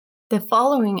The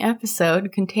following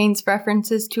episode contains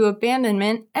references to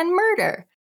abandonment and murder.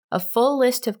 A full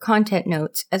list of content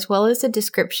notes, as well as a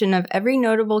description of every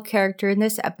notable character in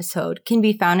this episode, can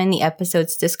be found in the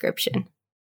episode's description.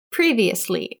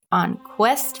 Previously on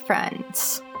Quest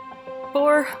Friends.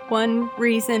 For one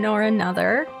reason or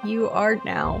another, you are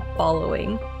now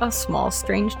following a small,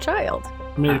 strange child.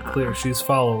 Made it clear she's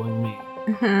following me.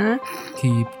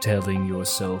 Keep telling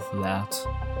yourself that.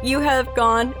 You have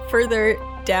gone further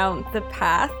down the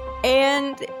path,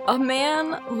 and a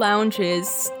man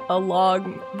lounges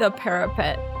along the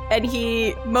parapet, and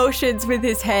he motions with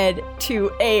his head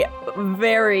to a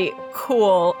very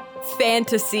cool,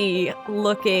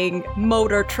 fantasy-looking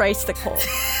motor tricycle.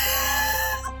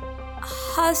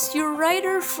 Has your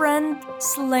rider friend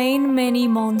slain many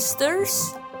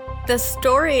monsters? The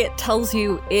story it tells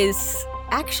you is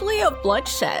actually of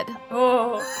bloodshed.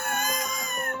 Oh.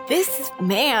 This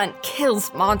man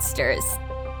kills monsters.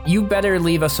 You better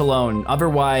leave us alone,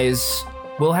 otherwise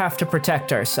we'll have to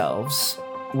protect ourselves.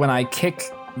 When I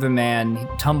kick the man, he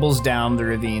tumbles down the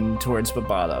ravine towards the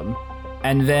bottom,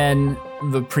 and then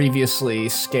the previously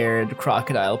scared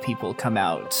crocodile people come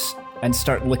out and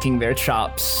start licking their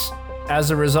chops.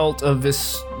 As a result of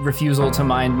this refusal to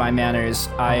mind my manners,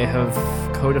 I have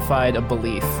codified a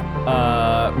belief.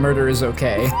 Murder is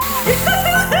okay.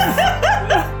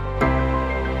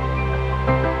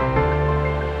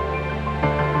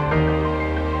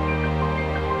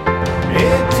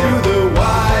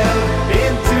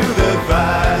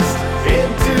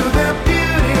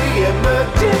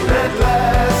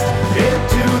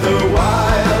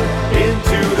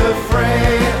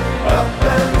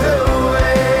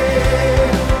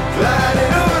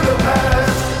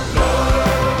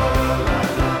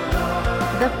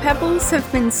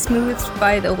 Have been smoothed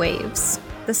by the waves.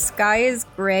 The sky is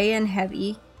gray and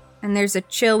heavy, and there's a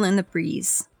chill in the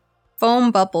breeze.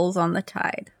 Foam bubbles on the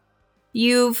tide.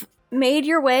 You've made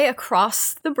your way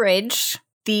across the bridge.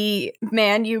 The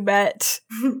man you met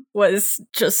was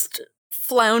just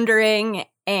floundering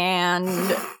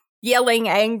and yelling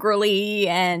angrily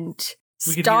and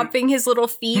stomping his little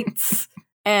feet.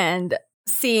 And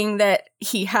seeing that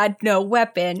he had no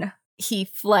weapon, he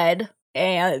fled,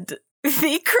 and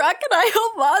the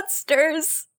crocodile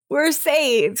monsters were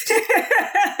saved.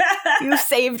 You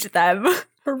saved them.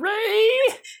 Hooray!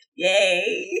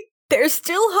 Yay! They're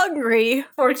still hungry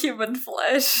for human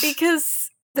flesh.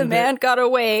 because the man got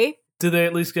away. Did they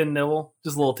at least get a nibble?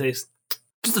 Just a little taste.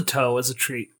 Just a toe as a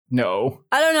treat. No.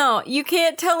 I don't know. You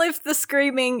can't tell if the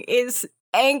screaming is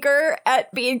anger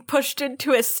at being pushed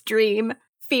into a stream,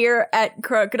 fear at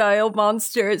crocodile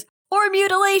monsters, or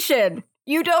mutilation.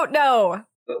 You don't know.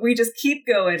 But we just keep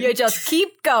going. You just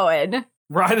keep going.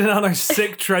 Riding on our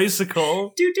sick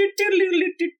tricycle. You've taken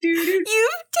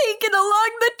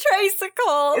along the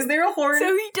tricycle. Is there a horn?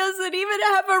 So he doesn't even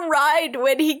have a ride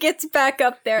when he gets back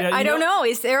up there. Yeah, I don't know.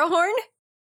 Is there a horn?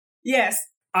 Yes.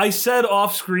 I said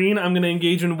off screen I'm going to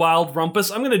engage in wild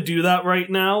rumpus. I'm going to do that right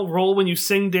now. Roll when you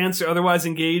sing, dance, or otherwise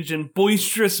engage in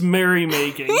boisterous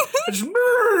merrymaking.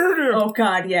 Oh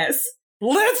god, yes.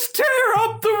 Let's tear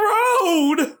up the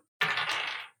road!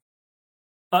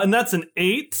 And that's an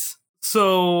 8.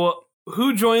 So,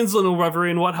 who joins Little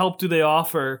Reverie and what help do they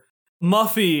offer?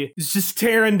 Muffy is just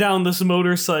tearing down this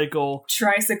motorcycle.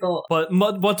 Tricycle. But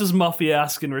what does Muffy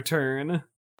ask in return?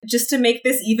 Just to make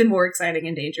this even more exciting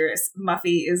and dangerous,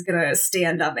 Muffy is gonna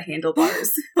stand on the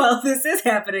handlebars while this is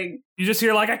happening. You just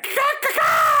hear like a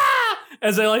ka-ka-ka!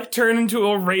 As I turn into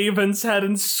a raven's head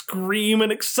and scream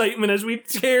in excitement as we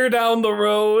tear down the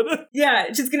road.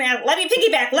 Yeah, she's gonna add, let me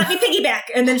piggyback,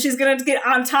 and then she's gonna get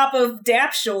on top of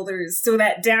Dap's shoulders so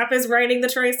that Dap is riding the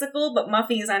tricycle, but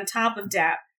Muffy is on top of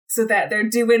Dap so that they're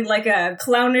doing like a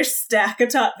clownish stack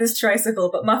atop this tricycle,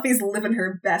 but Muffy's living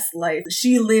her best life.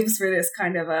 She lives for this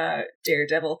kind of a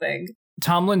daredevil thing.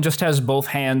 Tomlin just has both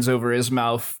hands over his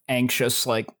mouth, anxious,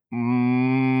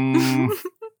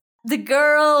 The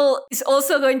girl is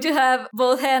also going to have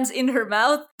both hands in her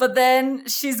mouth, but then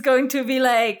she's going to be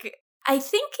like, I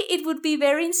think it would be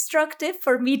very instructive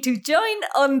for me to join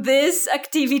on this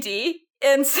activity.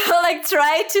 And so,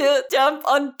 try to jump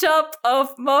on top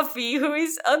of Muffy, who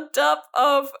is on top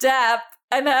of Dap,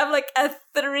 and have, a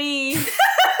 3.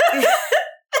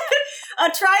 A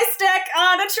tri-stack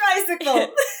on a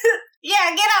tricycle.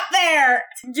 Yeah, get up there.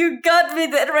 You got me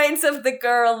the reins of the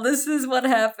girl. This is what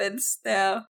happens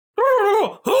now.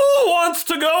 Who wants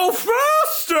to go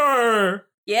faster?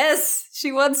 Yes,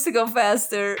 she wants to go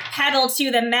faster. Pedal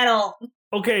to the metal.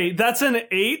 Okay, that's an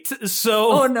 8,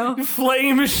 so oh, no.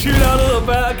 Flames shoot out of the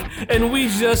back, and we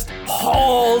just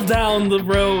haul down the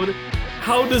road.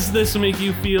 How does this make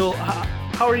you feel?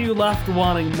 how are you left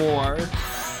wanting more?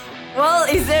 Well,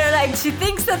 is there like, she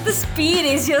thinks that the speed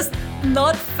is just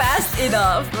not fast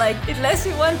enough. Like, unless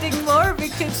you're wanting more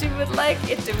because she would like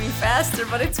it to be faster,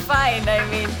 but it's fine. I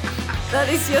mean, that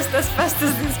is just as fast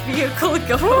as this vehicle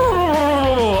goes.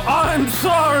 Oh, I'm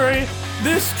sorry.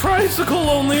 This tricycle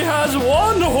only has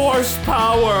 1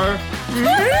 horsepower.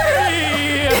 Me!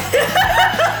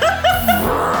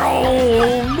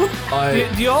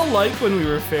 Do y'all like when we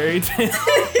were fairy tales?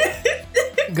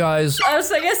 Guys, I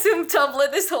was like, I assume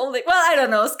Tumblet is holding. Well, I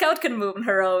don't know. Scout can move on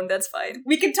her own. That's fine.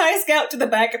 We can tie Scout to the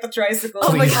back of the tricycle.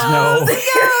 Oh my please God. no.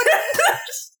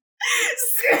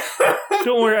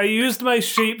 Don't worry, I used my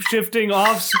shape-shifting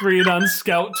off-screen on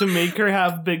Scout to make her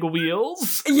have big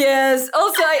wheels. Yes.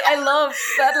 Also, I love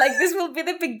that, like, this will be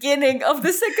the beginning of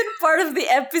the second part of the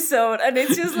episode, and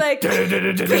it's just like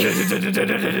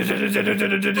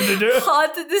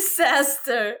hot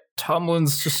disaster.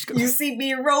 Tomlin's just You see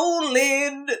me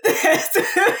rolling. That's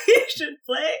what you should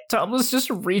play. Tomlin's just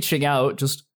reaching out,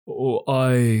 just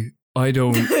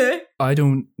I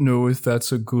don't know if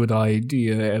that's a good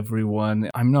idea, everyone.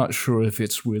 I'm not sure if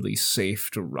it's really safe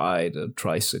to ride a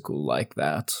tricycle like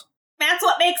that. That's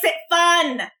what makes it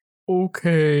fun.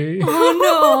 Okay.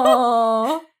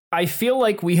 Oh no. I feel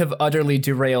like we have utterly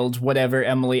derailed whatever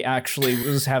Emily actually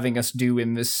was having us do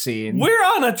in this scene. We're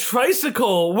on a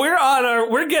tricycle.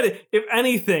 We're getting, if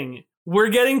anything, we're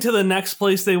getting to the next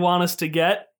place they want us to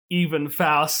get even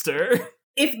faster.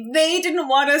 If they didn't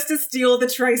want us to steal the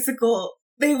tricycle,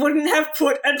 they wouldn't have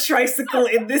put a tricycle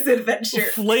in this adventure.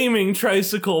 Flaming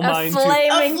tricycle, mind you. A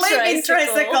Flaming flaming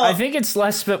tricycle. I think it's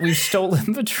less that we've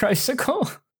stolen the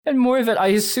tricycle and more that I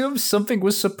assume something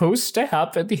was supposed to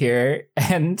happen here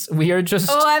and we are just...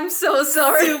 Oh, I'm so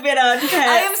sorry. Stupid uncut.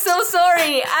 I am so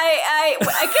sorry. I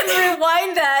can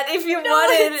rewind that if you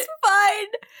wanted. It's fine.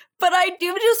 But I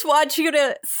do just want you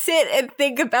to sit and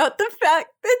think about the fact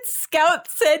that Scout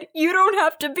said you don't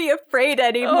have to be afraid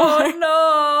anymore. Oh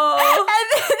no.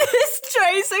 And then this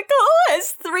tricycle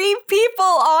has 3 people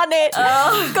on it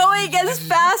going as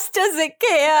fast as it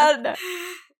can.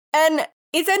 And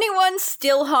is anyone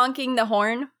still honking the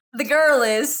horn? The girl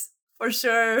is, for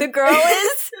sure. The girl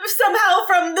is? Somehow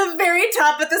from the very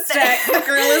top of the stack, the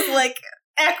girl is like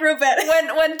acrobatic.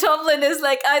 When Tomlin is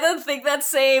like, I don't think that's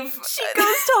safe. She goes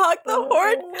to honk the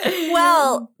horn.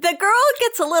 Well, the girl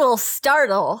gets a little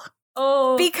startled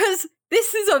Oh. because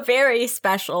this is a very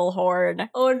special horn.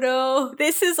 Oh no.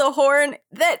 This is a horn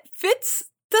that fits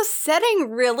the setting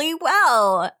really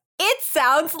well. It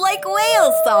sounds like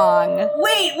whale song.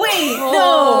 Wait,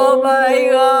 Oh no. my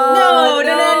god.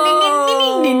 No.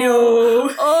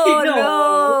 Oh No.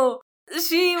 no.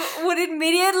 She would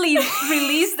immediately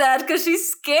release that because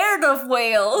she's scared of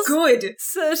whales. Good.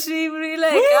 So she would be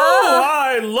like, Oh,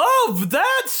 I love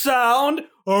that sound.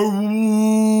 oh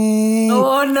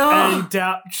no. And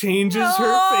Dap changes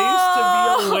her face to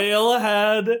be a whale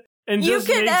head and You just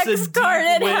can makes a X-card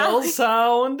deep it, whale Hallie.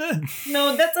 sound.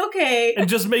 No, that's okay. And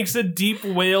just makes a deep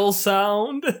whale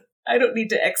sound. I don't need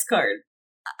to X card.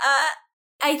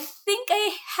 I think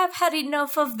I have had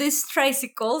enough of this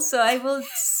tricycle, so I will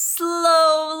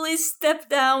slowly step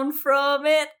down from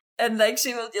it. And like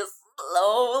she will just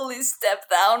slowly step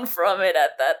down from it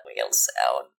at that whale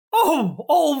sound. Oh,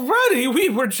 already? We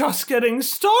were just getting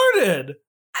started.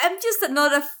 I'm just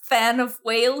not a fan of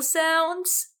whale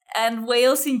sounds and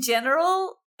whales in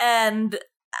general, and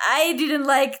I didn't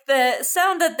like the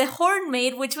sound that the horn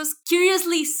made, which was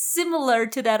curiously similar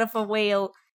to that of a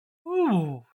whale.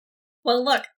 Ooh. Well,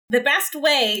 look, the best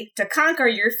way to conquer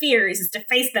your fears is to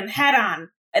face them head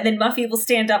on. And then Muffy will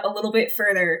stand up a little bit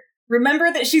further.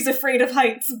 Remember that she's afraid of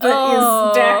heights, but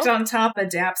is stacked on top of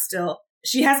Dap still.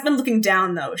 She has been looking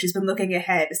down, though. She's been looking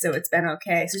ahead, so it's been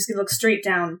okay. So she's gonna look straight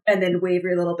down and then waver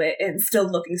a little bit and still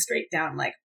looking straight down,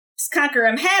 like, just conquer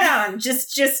him head on.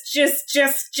 Just do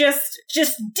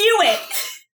it.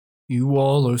 You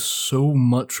all are so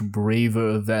much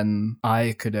braver than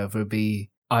I could ever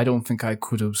be. I don't think I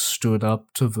could have stood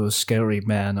up to the scary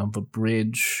man on the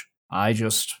bridge. I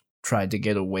just tried to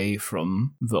get away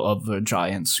from the other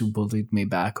giants who bullied me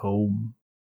back home.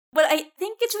 But I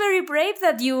think it's very brave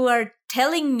that you are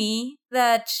telling me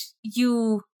that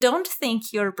you don't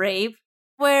think you're brave.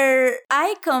 Where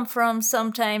I come from,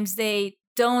 sometimes they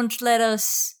don't let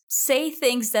us say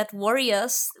things that worry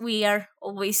us. We are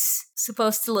always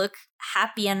supposed to look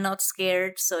happy and not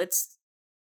scared. So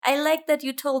I like that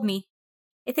you told me.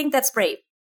 I think that's brave.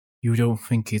 You don't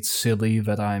think it's silly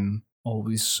that I'm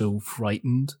always so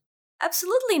frightened?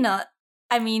 Absolutely not.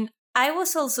 I mean, I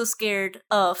was also scared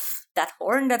of that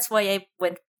horn. That's why I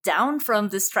went down from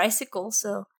this tricycle.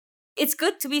 So it's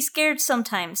good to be scared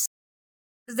sometimes.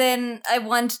 then I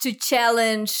want to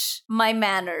challenge my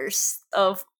manners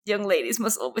of young ladies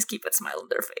must always keep a smile on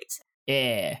their face.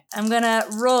 Yeah. I'm gonna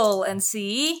roll and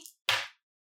see.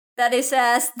 That is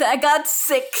I got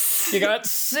 6. You got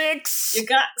 6. You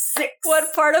got 6.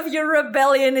 What part of your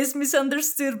rebellion is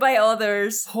misunderstood by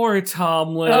others? Poor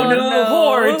Tomlin. Oh, no.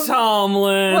 Poor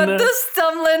Tomlin. What does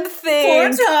Tomlin Poor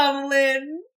think?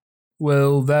 Tomlin.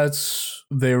 Well, that's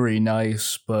very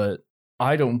nice, but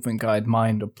I don't think I'd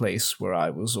mind a place where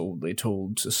I was only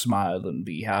told to smile and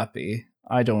be happy.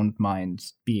 I don't mind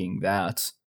being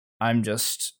that. I'm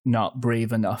just not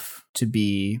brave enough to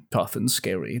be tough and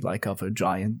scary like other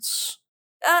giants.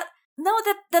 No,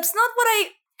 that's not what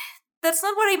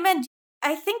I meant.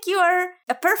 I think you are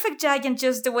a perfect giant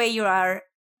just the way you are.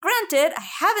 Granted, I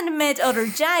haven't met other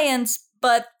giants,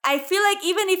 but I feel like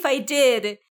even if I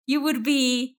did, you would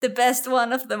be the best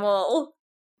one of them all.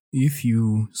 If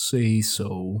you say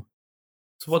so.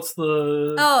 So what's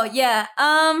the... Oh, yeah.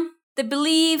 The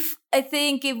belief, I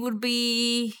think it would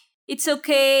be... It's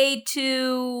okay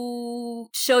to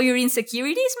show your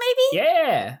insecurities, maybe?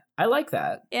 Yeah, I like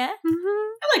that. Yeah?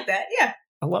 I like that, yeah.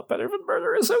 A lot better than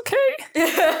murder is okay.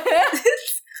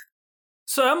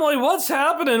 So, Emily, what's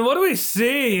happening? What do we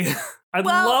see? I'd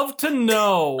Well- love to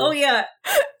know. Oh, yeah.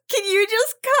 Can you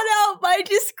just cut out my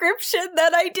description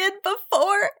that I did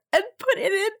before and put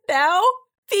it in now?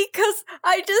 Because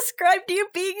I described you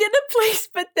being in a place,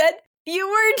 but then you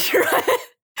were driving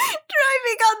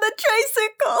on the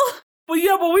tricycle. Well,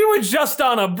 yeah, but we were just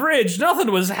on a bridge.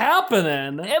 Nothing was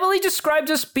happening. Emily described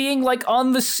us being like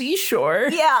on the seashore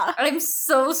Yeah. I'm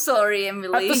so sorry, at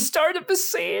Emily. the start of the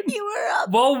scene. You were up.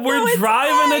 Well, we're it's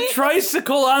driving fine. a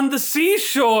tricycle on the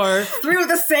seashore Through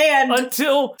the sand.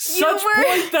 until such were-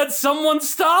 point that someone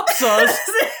stops us.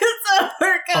 It's a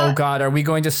workout. Oh god, are we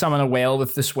going to summon a whale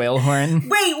with this whale horn?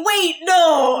 Wait,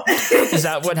 no. Is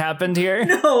that what happened here?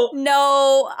 No.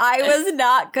 No, I was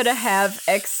not gonna have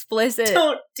explicit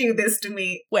Don't do this to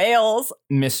me. whales.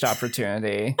 Missed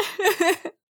opportunity.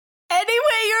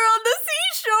 Anyway, you're on the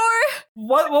seashore.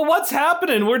 What's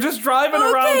happening? We're just driving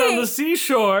around on Okay. the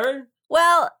seashore.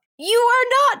 Well, you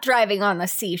are not driving on the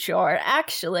seashore,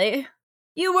 actually.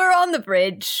 You were on the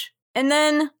bridge, and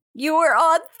then you were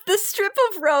on the strip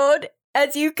of road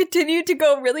as you continued to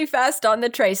go really fast on the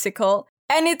tricycle.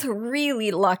 And it's really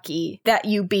lucky that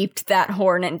you beeped that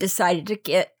horn and decided to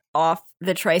get off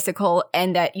the tricycle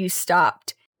and that you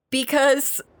stopped.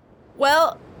 Because,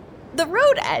 well, the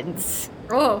road ends.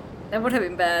 Oh, that would have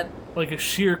been bad. Like a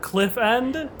sheer cliff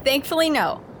end? Thankfully,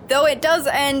 no. Though it does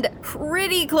end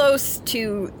pretty close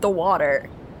to the water.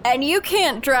 And you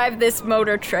can't drive this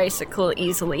motor tricycle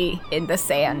easily in the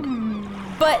sand.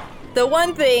 But the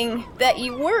one thing that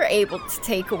you were able to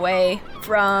take away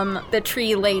from the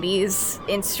tree lady's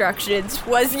instructions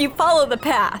was you follow the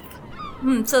path.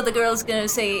 So the girl's gonna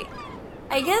say,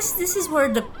 I guess this is where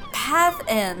the path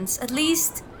ends. At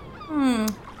least, I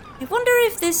wonder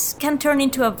if this can turn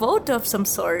into a boat of some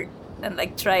sort. And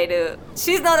like try to...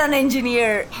 She's not an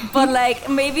engineer, but like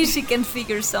maybe she can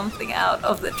figure something out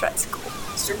of the tricycle.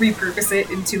 Just to repurpose it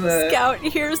into a... Scout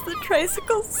hears the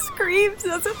tricycle screams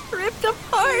as it's ripped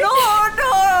apart. No,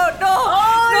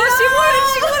 she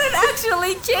wouldn't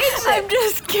actually change I'm it.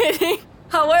 just kidding.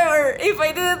 However, if I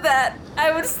did that,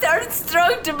 I would start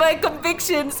strong to my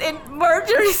convictions and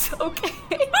murder is okay.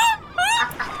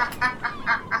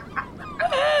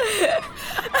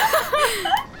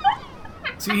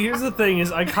 See, here's the thing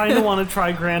is I kind of want to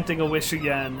try granting a wish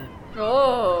again.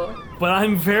 Oh. But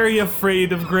I'm very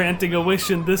afraid of granting a wish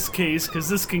in this case because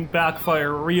this can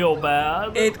backfire real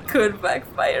bad. It could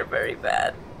backfire very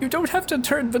bad. You don't have to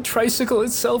turn the tricycle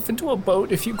itself into a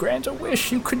boat if you grant a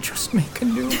wish. You could just make a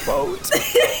new boat.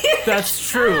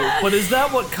 That's true. But is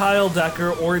that what Kyle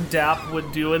Decker or Dap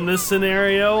would do in this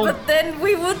scenario? But then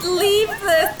we would leave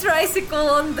the tricycle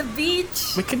on the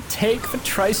beach. We could take the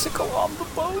tricycle on the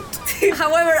boat.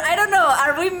 However, I don't know.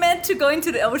 Are we meant to go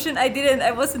into the ocean?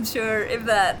 I wasn't sure if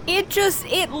that...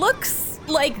 It looks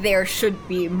like there should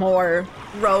be more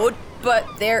road, but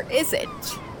there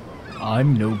isn't.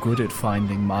 I'm no good at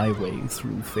finding my way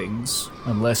through things,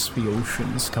 unless the ocean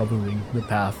is covering the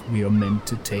path we are meant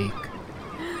to take.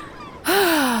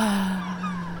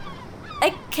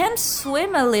 I can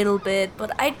swim a little bit,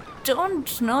 but I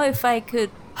don't know if I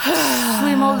could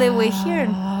swim all the way here.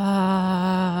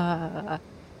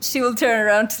 She will turn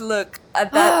around to look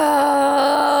at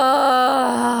that.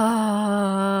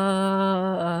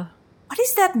 What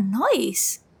is that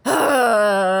noise?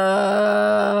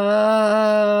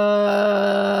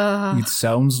 It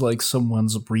sounds like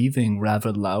someone's breathing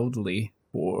rather loudly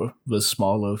for the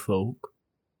smaller folk.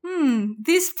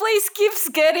 This place keeps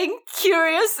getting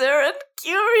curiouser and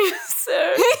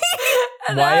Curiouser.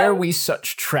 Why are we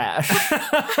such trash?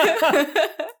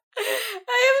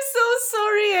 I am so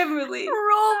sorry, Emily.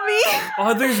 Roll me.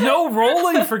 Oh, there's no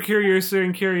rolling for Curiouser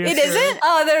and Curiouser. It isn't?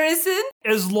 Oh, there isn't?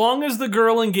 As long as the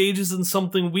girl engages in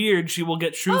something weird, she will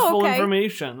get truthful okay.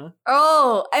 information.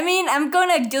 Oh, I mean, I'm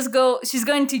gonna just go. She's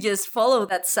going to just follow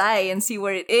that sigh and see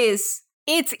where it is.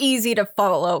 It's easy to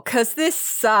follow because this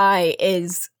sigh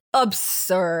is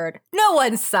absurd. No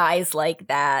one sighs like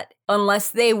that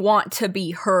unless they want to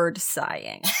be heard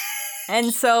sighing.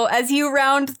 And so as you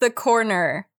round the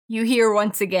corner, you hear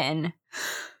once again.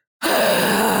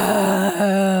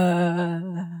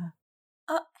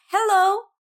 Hello?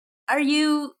 Are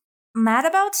you mad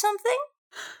about something?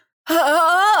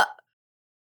 Hello.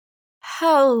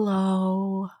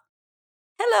 Hello.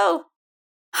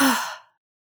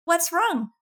 What's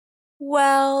wrong?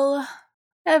 Well,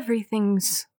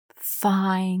 everything's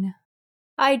fine.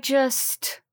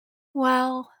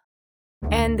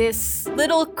 And this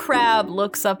little crab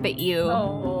looks up at you,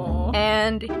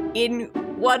 and in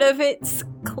one of its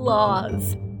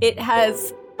claws, it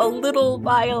has a little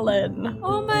violin.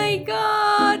 Oh my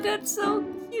god, that's so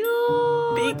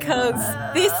cute. Because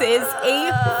this is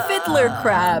a fiddler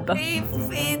crab. A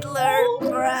fiddler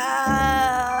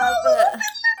crab.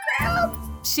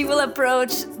 She will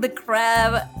approach the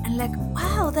crab and like,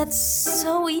 wow, that's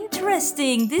so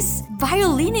interesting. This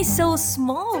violin is so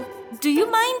small. Do you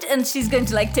mind? And she's going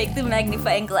to like take the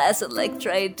magnifying glass and like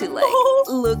try to like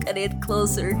look at it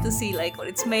closer to see like what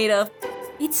it's made of.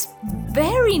 It's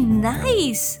very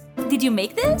nice. Did you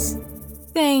make this?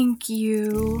 Thank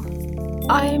you.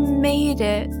 I made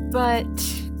it, but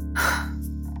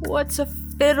what's a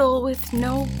fiddle with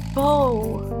no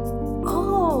bow?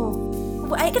 Oh,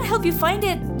 well, I can help you find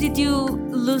it. Did you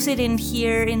lose it in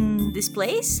here in this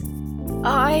place?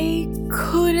 I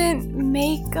couldn't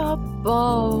make a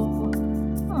bow.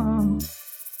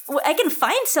 Well, I can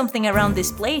find something around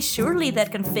this place. Surely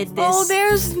that can fit this. Oh,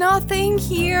 there's nothing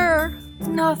here.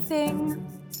 Nothing.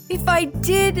 If I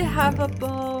did have a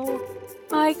bow,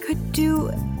 I could do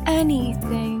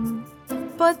anything.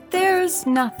 But there's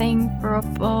nothing for a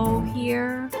bow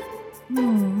here.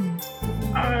 Can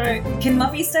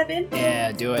Muffy step in?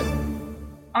 Yeah, do it.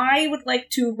 I would like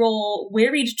to roll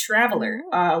Wearied Traveler,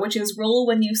 which is roll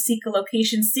when you seek a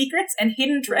location's secrets and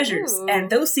hidden treasures. Ooh. And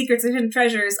those secrets and hidden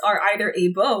treasures are either a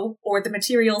bow or the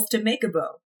materials to make a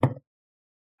bow.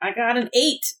 I got an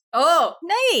 8. Oh,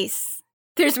 Nice.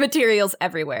 There's materials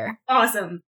everywhere.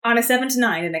 Awesome. On a 7 to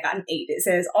 9, and I got an 8. It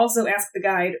says, also ask the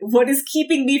guide, what is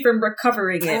keeping me from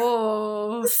recovering it?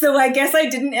 oh. So I guess I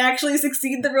didn't actually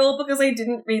succeed the roll because I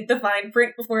didn't read the fine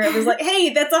print before I was like,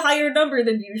 hey, that's a higher number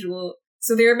than usual.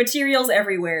 So there are materials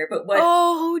everywhere, but what?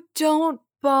 Oh, don't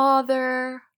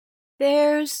bother.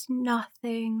 There's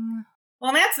nothing.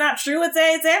 Well, that's not true.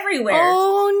 It's everywhere.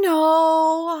 Oh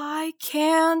no, I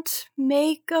can't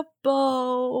make a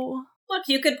bow. Look,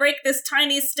 you could break this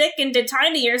tiny stick into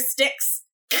tinier sticks.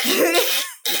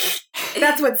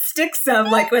 That's what sticks sound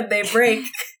like when they break.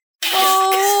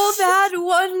 Oh, that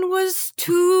one was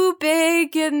too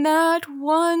big and that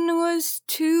one was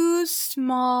too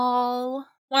small.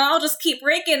 Well, I'll just keep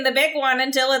breaking the big one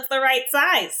until it's the right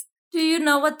size. Do you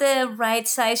know what the right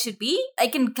size should be? I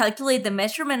can calculate the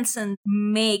measurements and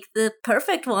make the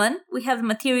perfect one. We have the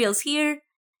materials here.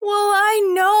 Well, I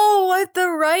know what the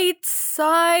right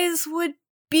size would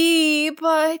be,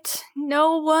 but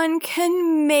no one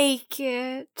can make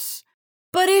it.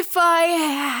 But if I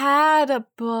had a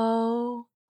bow,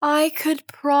 I could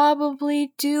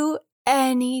probably do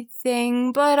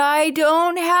anything, but I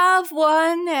don't have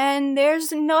one, and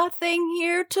there's nothing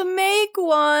here to make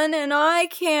one, and I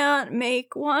can't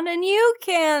make one, and you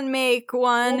can't make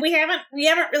one. Well, we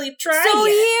haven't really tried So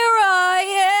yet. here I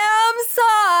am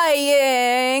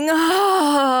sighing.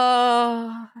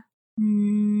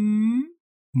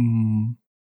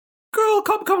 Girl,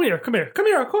 come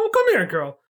here,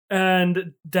 girl.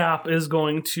 And Dap is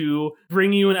going to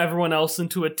bring you and everyone else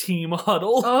into a team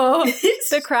huddle. Oh,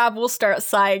 the crab will start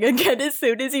sighing again as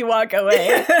soon as you walk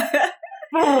away.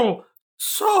 Oh,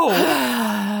 so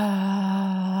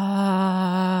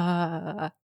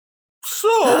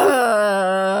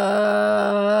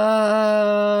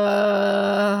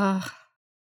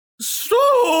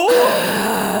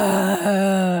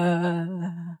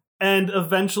And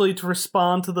eventually, to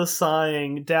respond to the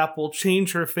sighing, Dap will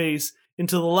change her face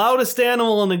into the loudest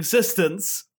animal in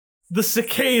existence, the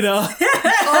cicada.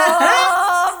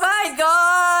 Oh my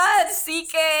god!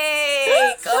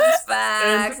 CK comes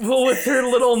back. And with her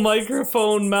little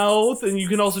microphone mouth, and you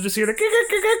can also just hear the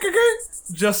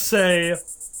just say,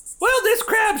 well, this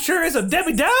crab sure is a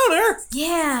Debbie Downer.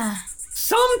 Yeah.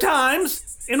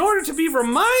 sometimes, in order to be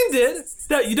reminded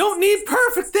that you don't need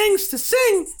perfect things to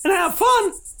sing and have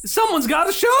fun, someone's got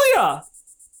to show ya.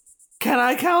 Can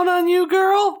I count on you,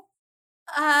 girl?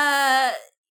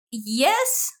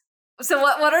 Yes. So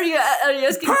what are you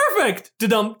asking? Perfect!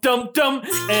 Da-dum-dum-dum.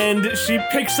 And she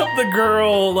picks up the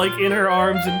girl, like, in her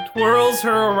arms and twirls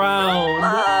her around.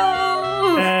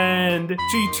 Oh. And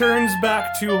she turns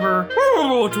back to her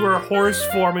horse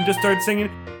form and just starts singing,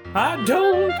 I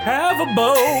don't have a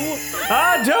bow,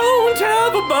 I don't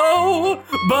have a bow,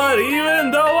 but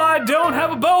even though I don't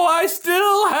have a bow, I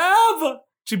still have...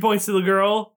 She points to the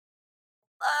girl.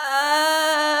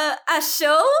 A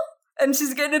show? And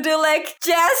she's gonna do, like,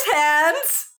 jazz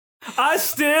hands. I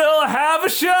still have a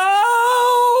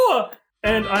show!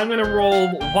 And I'm gonna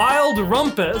roll Wild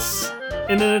Rumpus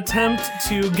in an attempt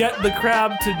to get the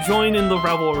crab to join in the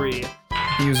revelry.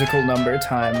 Musical number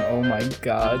time. Oh my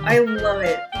god. I love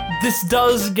it. This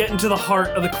does get into the heart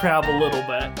of the crab a little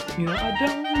bit. You know, I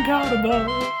don't got a bow.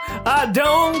 I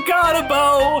don't got a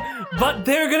bow. But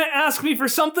they're gonna ask me for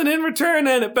something in return,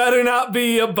 and it better not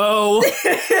be a bow.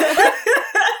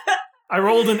 I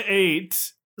rolled an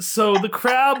 8. So the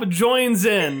crab joins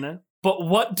in. But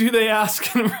what do they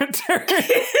ask in return?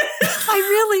 I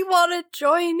really want to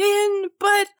join in,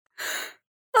 but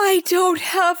I don't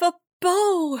have a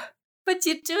bow. But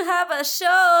you do have a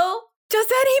show. Does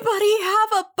anybody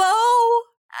have a bow?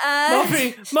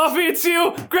 Muffy, it's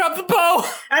you! Grab the bow!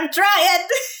 I'm trying!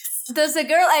 Does the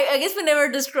girl, I guess we never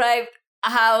described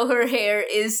how her hair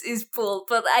is pulled,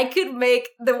 but I could make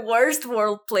the worst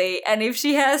wordplay, and if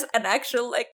she has an actual,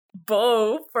 like,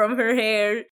 bow from her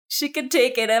hair, she could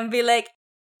take it and be like,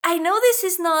 I know this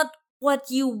is not what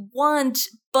you want,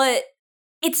 but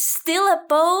it's still a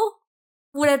bow?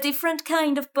 Would a different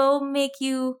kind of bow make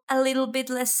you a little bit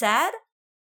less sad?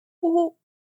 Will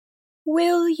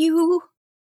you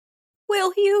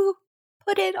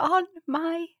put it on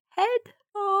my head?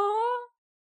 Aww.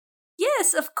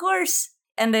 Yes, of course.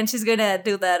 And then she's gonna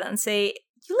do that and say,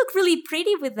 you look really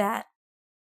pretty with that.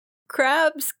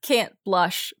 Crabs can't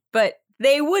blush, but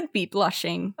they would be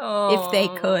blushing if they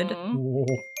could.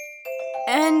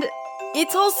 And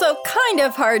it's also kind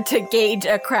of hard to gauge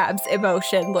a crab's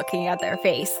emotion looking at their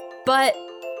face. But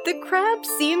the crab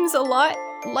seems a lot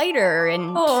lighter,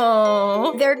 and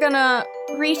they're gonna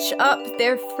reach up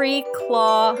their free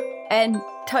claw and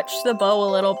touch the bow a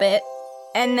little bit,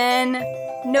 and then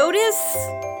notice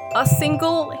a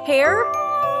single hair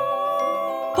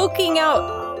poking out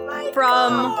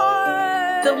from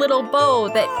the little bow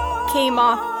that came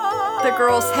off the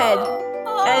girl's head.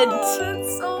 And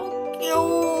that's so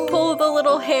cute. Pull the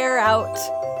little hair out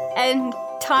and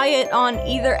tie it on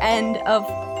either end of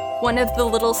one of the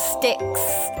little sticks.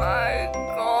 My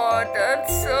god,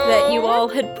 that's so that you all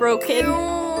had broken. cute.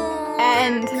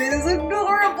 And It is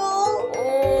adorable!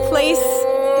 place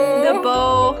the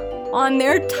bow on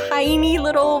their tiny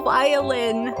little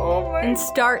violin and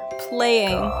start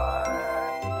playing.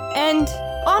 And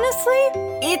honestly,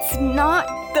 it's not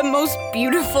the most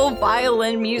beautiful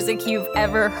violin music you've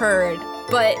ever heard,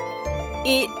 but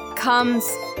it comes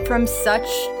from such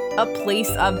a place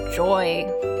of joy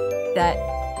that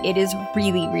it is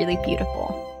really, really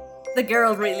beautiful. The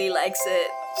girl really likes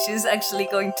it. She's actually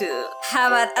going to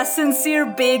have a sincere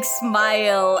big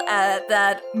smile at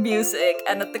that music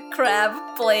and at the crab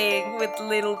playing with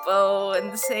little bow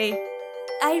and say,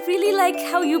 I really like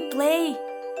how you play.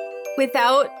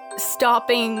 Without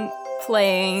stopping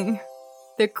playing,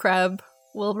 the crab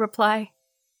will reply,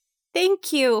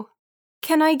 Thank you.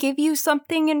 Can I give you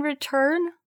something in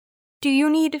return? Do you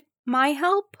need my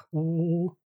help?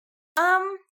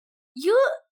 You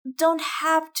don't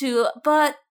have to,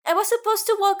 but I was supposed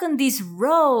to walk on this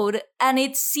road and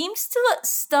it seems to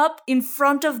stop in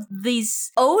front of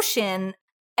this ocean.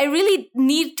 I really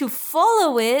need to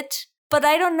follow it, but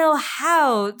I don't know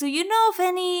how. Do you know of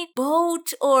any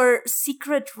boat or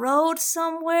secret road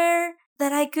somewhere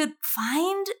that I could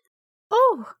find?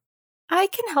 Oh, I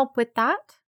can help with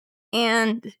that.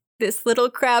 And this little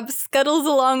crab scuttles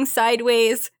along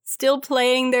sideways, still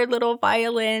playing their little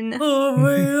violin. Oh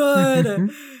my god.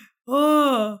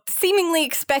 Oh. Seemingly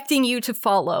expecting you to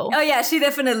follow. Oh yeah, she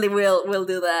definitely will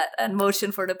do that and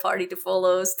motion for the party to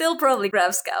follow. Still probably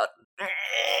grab Scout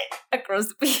across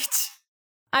the beach.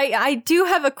 I do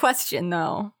have a question,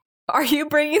 though. Are you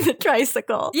bringing the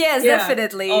tricycle? Yes, Yeah,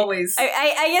 definitely. always.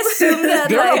 I assume that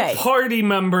They're like a party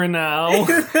member now.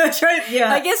 That's right.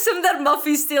 Yeah, I assume that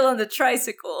Muffy's still on the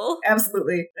tricycle.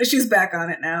 absolutely. She's back on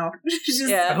it now. She's just,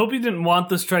 I Yeah. hope you didn't want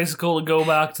this tricycle to go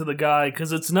back to the guy,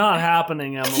 because it's not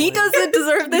happening, Emily. He doesn't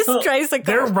deserve this No. tricycle.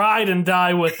 They're ride and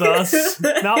die with us.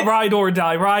 Not ride or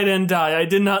die, ride and die. I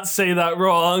did not say that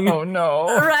wrong. Oh no.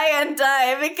 Ryan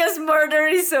die because murder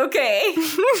is okay.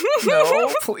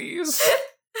 No, please.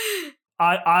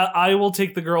 I will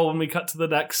take the girl when we cut to the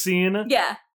next scene.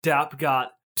 Yeah. Dap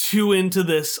got too into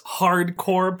this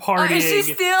hardcore partying. Is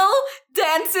she still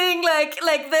dancing like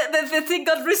the thing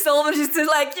got resolved and she's still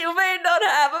like, you may not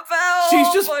have a power? She's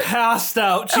just passed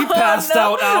out. She Oh, passed no.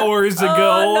 out hours ago.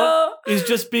 Oh, Is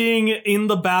just being in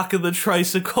the back of the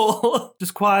tricycle.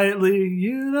 Just quietly,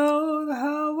 you don't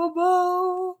have a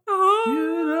bow.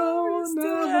 You Still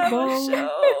don't have have a a bow.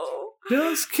 show.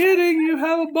 Just kidding, you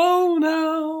have a bow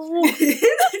now.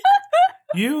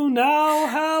 You now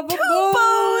have a bow.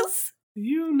 bows.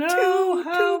 You now Two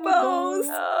have a bows.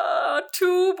 bow.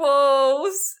 Two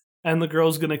bows. And the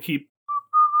girl's gonna keep.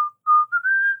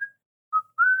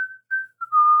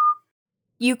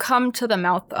 You come to the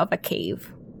mouth of a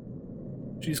cave.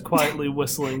 She's quietly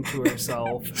whistling to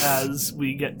herself as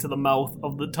we get to the mouth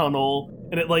of the tunnel,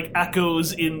 and it like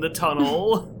echoes in the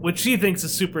tunnel, which she thinks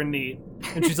is super neat.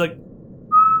 And she's like,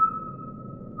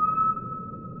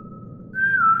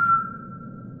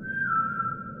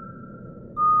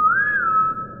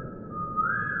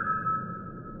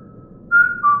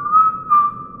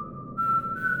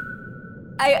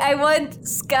 I want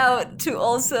Scout to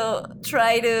also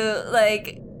try to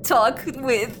like talk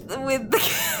with the with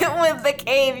the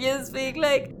cave, just being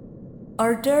like,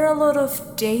 are there a lot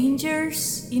of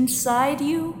dangers inside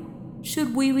you?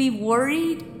 Should we be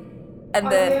worried? And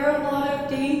then There are a lot of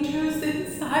dangers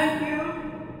inside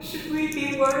you. Should we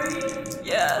be worried?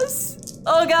 yes.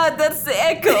 Oh god, that's the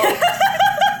echo.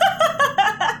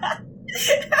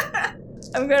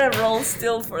 I'm gonna roll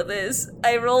still for this.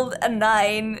 I rolled a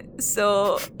 9,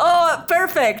 so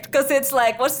perfect, because it's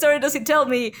like, what story does it tell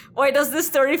me? Why does this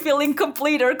story feel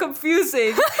incomplete or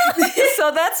confusing?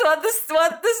 So that's what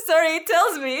the story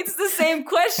tells me. It's the same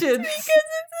question. Because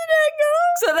it's an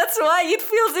echo. So that's why it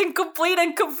feels incomplete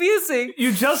and confusing.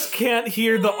 you just can't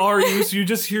hear the R's, you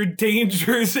just hear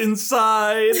dangers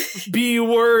inside. Be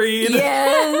worried.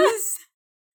 Yes.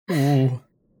 Oh,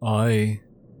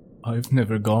 I've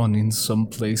never gone in some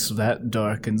place that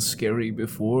dark and scary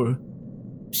before.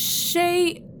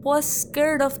 Shay was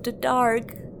scared of the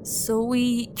dark, so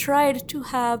we tried to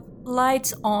have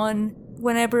lights on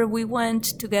whenever we went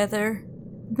together.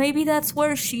 Maybe that's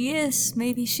where she is.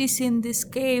 Maybe she's in this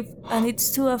cave and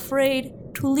it's too afraid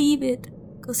to leave it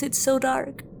because it's so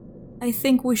dark. I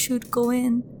think we should go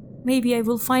in. Maybe I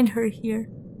will find her here.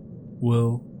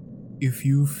 Well, if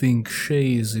you think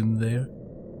Shay's in there,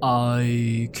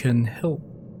 I can help.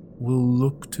 We'll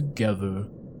look together.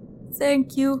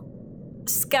 Thank you.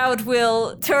 Scout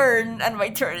will turn, and my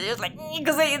turn is like,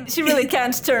 because she really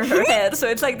can't turn her head, so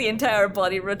it's like the entire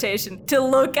body rotation to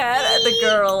look at the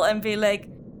girl and be like,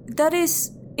 that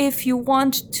is, if you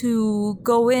want to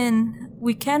go in,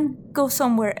 we can go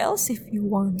somewhere else if you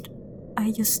want.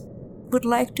 I just would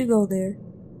like to go there.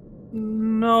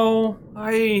 No,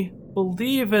 I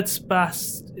believe it's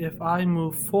best if I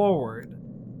move forward.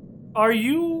 Are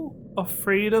you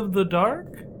afraid of the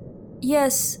dark?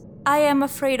 Yes, I am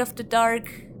afraid of the dark,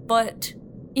 but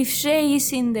if Shay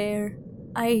is in there,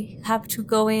 I have to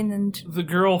go in and... The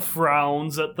girl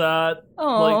frowns at that.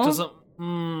 Aw. Like, doesn't.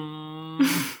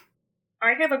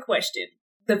 I have a question.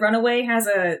 The runaway has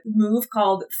a move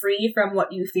called Free from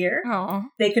What You Fear. Oh.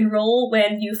 They can roll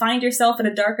when you find yourself in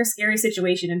a dark or scary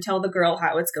situation and tell the girl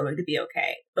how it's going to be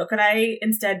okay. But could I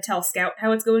instead tell Scout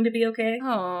how it's going to be okay?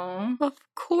 Oh. Of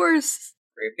course.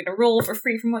 We're gonna roll for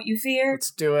Free from What You Fear.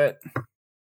 Let's do it.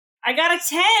 I got a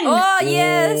 10! Oh,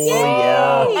 yes!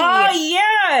 Oh, yeah. Oh,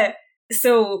 yeah!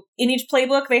 So, in each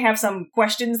playbook, they have some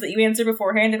questions that you answer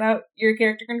beforehand about your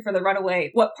character. And for the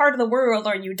runaway, what part of the world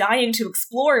are you dying to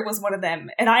explore was one of them.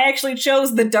 And I actually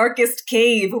chose the darkest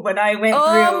cave when I went through.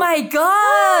 Oh my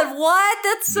god! What?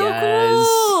 That's so Yes.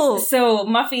 cool! So,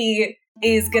 Muffy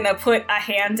is gonna put a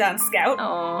hand on Scout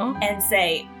Aw. and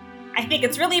say, I think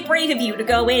it's really brave of you to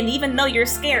go in even though you're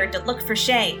scared to look for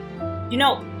Shay. You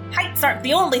know, heights aren't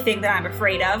the only thing that I'm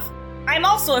afraid of. I'm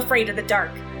also afraid of the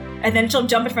dark. And then she'll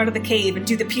jump in front of the cave and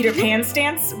do the Peter Pan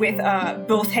stance with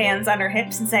both hands on her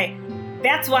hips and say,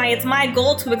 that's why it's my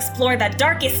goal to explore the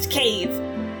darkest cave.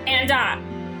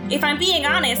 And if I'm being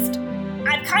honest,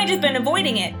 I've kind of been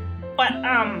avoiding it. But,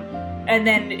 and And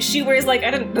then she wears like,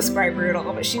 I didn't describe her at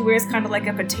all, but she wears kind of like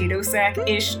a potato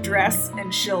sack-ish dress,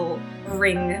 and she'll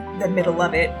wring the middle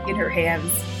of it in her hands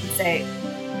and say,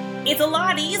 "It's a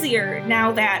lot easier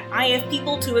now that I have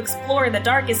people to explore the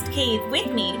darkest cave with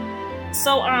me.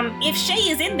 So, if Shay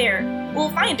is in there,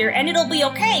 we'll find her and it'll be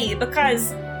okay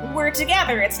because we're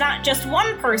together. It's not just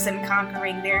one person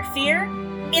conquering their fear.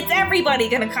 It's everybody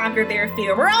gonna conquer their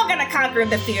fear. We're all gonna conquer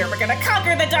the fear. We're gonna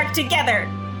conquer the dark together."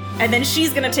 And then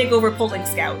she's gonna take over pulling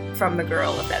Scout from the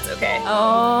girl, if that's okay.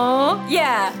 Oh,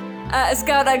 yeah.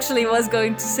 Scout actually was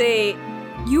going to say,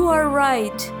 "You are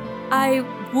right. I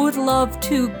would love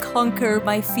to conquer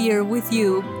my fear with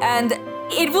you." And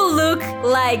it will look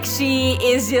like she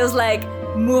is just like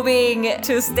moving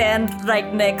to stand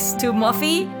right next to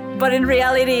Muffy. But in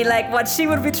reality, like, what she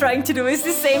would be trying to do is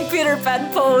the same Peter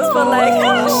Pan pose, but like,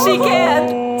 she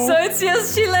can't. So it's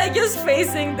just, she like just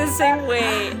facing the same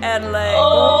way. And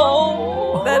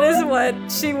like, that is what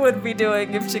she would be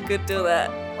doing if she could do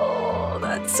that. Oh,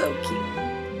 that's so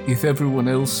cute. If everyone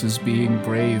else is being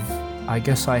brave, I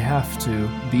guess I have to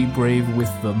be brave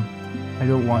with them. I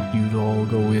don't want you to all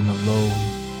go in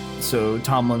alone. So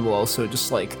Tomlin will also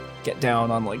just like get down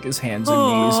on like his hands and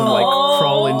knees and like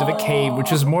crawl into the cave,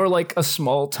 which is more like a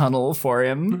small tunnel for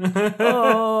him.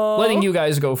 Letting you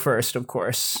guys go first, of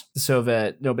course, so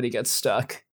that nobody gets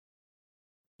stuck.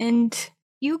 And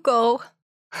you go,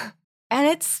 and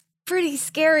it's pretty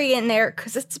scary in there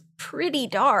because it's pretty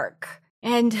dark.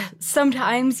 And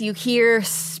sometimes you hear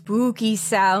spooky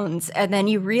sounds, and then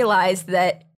you realize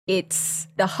that it's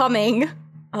the humming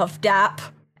of Dap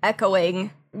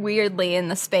echoing weirdly in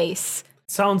the space.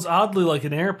 Sounds oddly like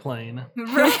an airplane.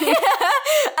 Right?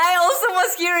 I also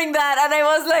was hearing that, and I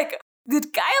was like,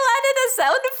 did Kyle added a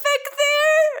sound effect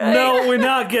there? No, we're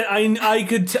not getting. I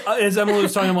could, as Emily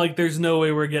was talking, I'm like, there's no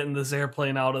way we're getting this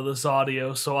airplane out of this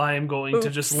audio, so I am going to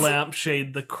just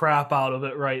lampshade the crap out of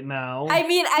it right now. I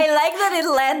mean, I like that it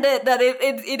landed, that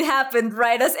it happened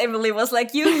right as Emily was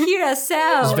like, you hear a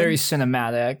sound. It's very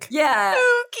cinematic. Yeah.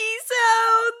 Spooky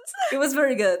sounds! It was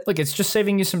very good. Look, it's just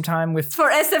saving you some time with For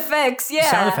SFX, yeah.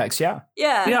 sound effects, yeah.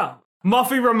 Yeah. Yeah.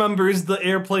 Muffy remembers the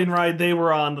airplane ride they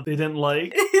were on that they didn't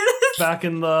like back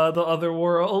in the other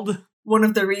world. One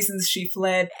of the reasons she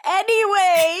fled.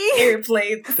 Anyway!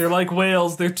 Airplanes. They're like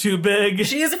whales, they're too big.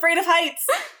 She is afraid of heights.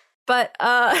 But,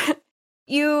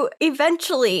 you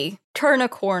eventually turn a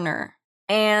corner,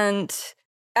 and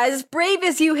as brave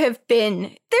as you have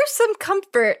been, there's some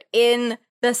comfort in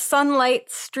the sunlight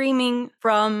streaming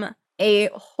from a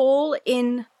hole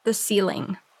in the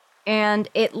ceiling, and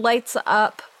it lights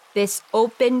up this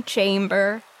open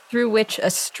chamber through which a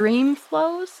stream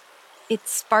flows. It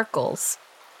sparkles,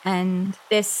 and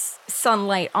this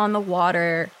sunlight on the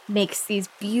water makes these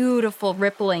beautiful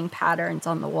rippling patterns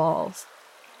on the walls.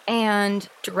 And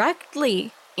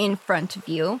directly in front of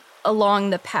you, along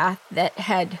the path that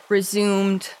had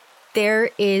resumed, there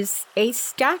is a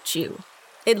statue.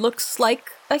 It looks like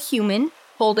a human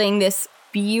holding this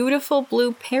beautiful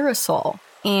blue parasol,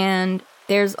 and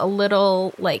there's a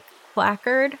little, like,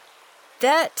 placard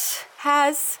that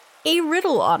has a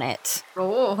riddle on it.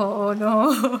 Oh,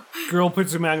 no. Girl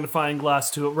puts her magnifying glass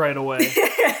to it right away.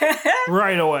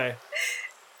 Right away.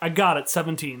 I got it,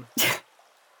 17.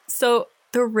 So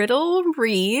the riddle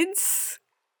reads,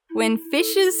 when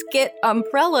fishes get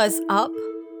umbrellas up,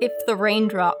 if the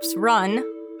raindrops run,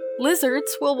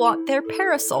 lizards will want their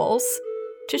parasols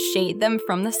to shade them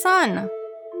from the sun.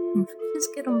 Just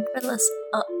get umbrellas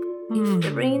up. If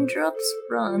the raindrops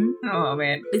run, Oh,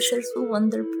 man. lizards will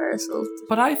want their parasols.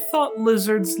 But I thought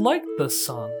lizards liked the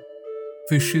sun.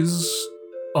 Fishes,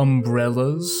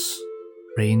 umbrellas,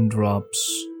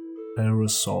 raindrops,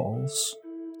 parasols.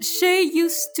 Shay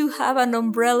used to have an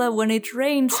umbrella when it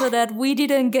rained so that we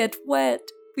didn't get wet.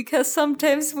 Because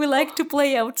sometimes we like to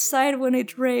play outside when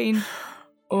it rained.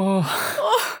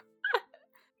 Oh,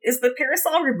 Is the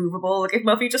parasol removable? Like, if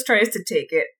Muffy just tries to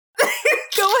take it.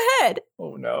 Go ahead.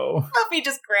 oh no. Muffy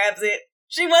just grabs it.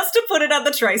 She wants to put it on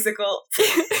the tricycle.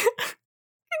 Congratulations,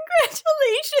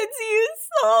 you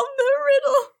solved the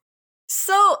riddle.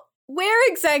 So, where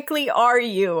exactly are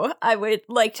you? I would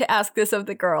like to ask this of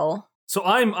the girl. So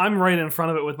I'm right in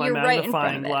front of it with my You're right in front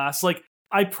magnifying of it. glass. Like,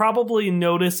 I probably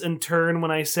notice and turn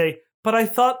when I say, but I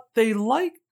thought they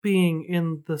liked being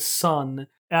in the sun,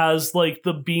 as like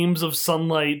the beams of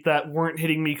sunlight that weren't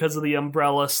hitting me because of the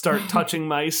umbrella start touching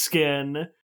my skin.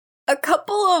 A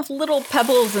couple of little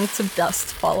pebbles and some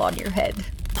dust fall on your head.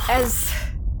 As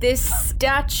this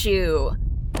statue,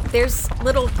 there's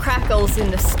little crackles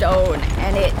in the stone,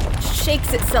 and it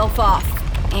shakes itself off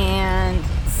and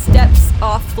steps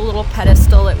off the little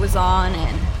pedestal it was on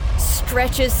and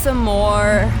stretches some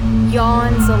more,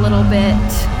 yawns a little bit.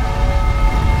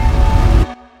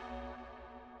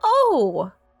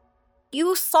 Oh,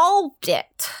 you solved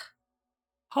it.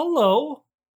 Hello.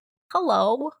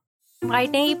 Hello, my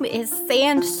name is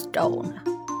Sandstone.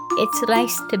 It's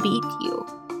nice to meet you.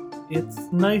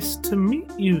 It's nice to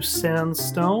meet you,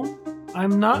 Sandstone.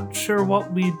 I'm not sure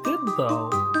what we did, though.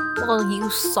 Well, you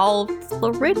solved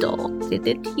the riddle,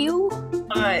 didn't you?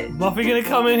 Muffy gonna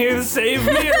come in here to save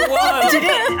me or what?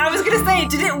 I was gonna say,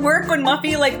 did it work when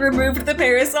Muffy, removed the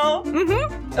parasol?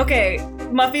 Mm-hmm. Okay,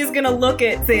 Muffy's gonna look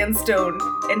at Sandstone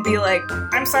and be like,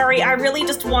 I'm sorry, I really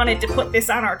just wanted to put this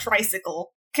on our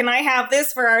tricycle. Can I have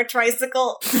this for our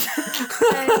tricycle?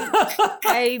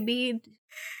 I mean,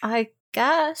 I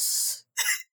guess.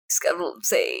 He's gonna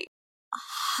say,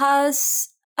 has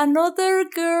another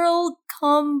girl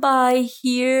come by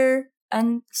here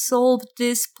and solved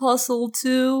this puzzle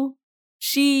too?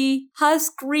 She has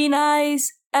green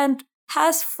eyes and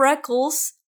has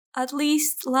freckles. At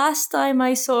least last time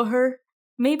I saw her.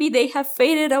 Maybe they have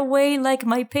faded away like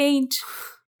my paint.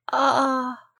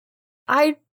 I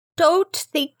don't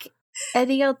think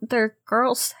any other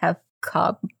girls have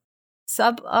come.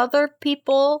 Some other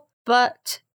people,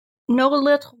 but no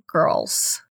little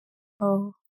girls.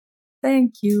 Oh,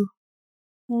 thank you.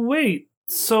 Wait,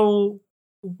 so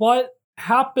what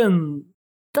happened?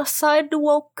 The sun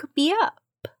woke me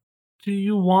up. Do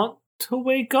you want to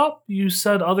wake up? You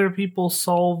said other people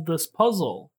solved this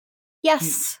puzzle.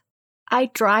 Yes, I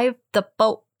drive the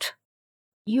boat.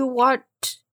 You want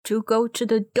to go to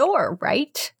the door,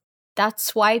 right?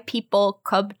 That's why people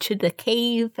come to the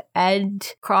cave and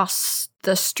cross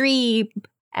the stream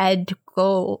and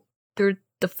go through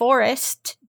the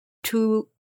forest to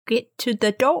get to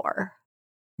the door.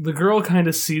 The girl kind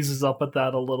of seizes up at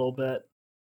that a little bit.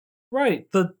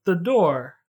 Right, the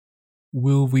door.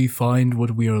 Will we find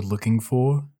what we are looking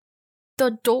for?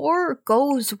 The door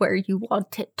goes where you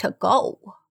want it to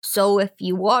go. So if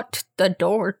you want the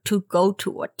door to go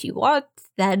to what you want,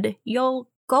 then you'll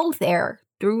go there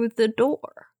through the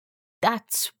door.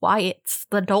 That's why it's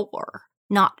the door,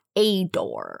 not a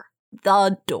door.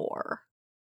 The door.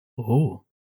 Oh,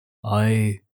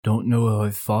 I don't know if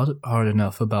I've thought hard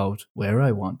enough about where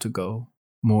I want to go,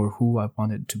 more who I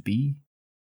want it to be.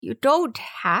 You don't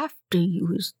have to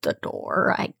use the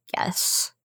door, I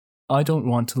guess. I don't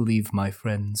want to leave my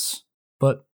friends,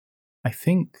 but I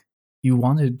think you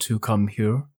wanted to come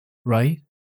here, right?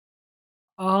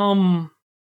 And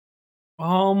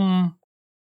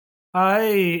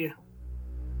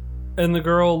the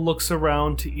girl looks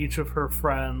around to each of her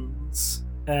friends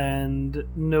and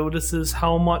notices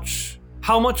how much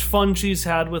fun she's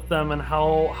had with them and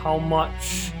how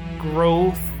much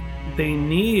growth they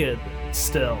need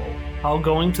still. How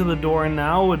going to the door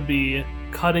now would be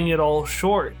cutting it all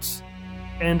short.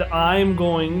 And I'm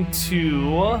going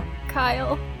to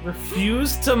Kyle.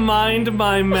 refuse to mind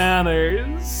my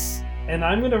manners. And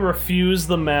I'm going to refuse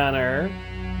the manner.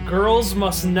 Girls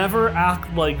must never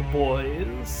act like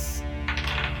boys.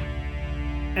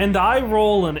 And I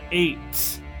roll an 8,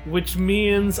 which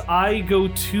means I go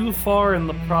too far in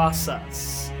the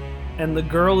process. And the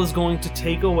girl is going to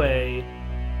take away,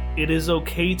 it is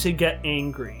okay to get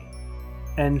angry.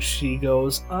 And she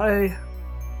goes, you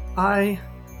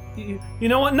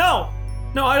know what? No,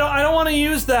 I don't want to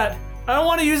use that. I don't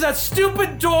want to use that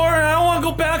stupid door, and I don't want to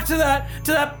go back to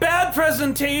that bad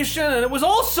presentation, and it was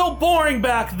all so boring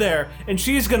back there. And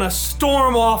she's gonna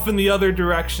storm off in the other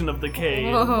direction of the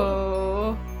cave.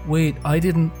 Oh. Wait,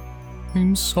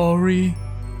 I'm sorry.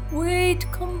 Wait,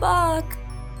 come back.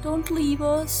 Don't leave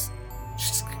us.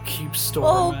 She's gonna keep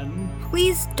storming.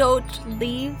 Please don't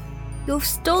leave. You've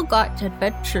still got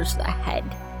adventures ahead.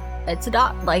 It's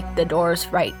not like the door's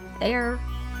right there.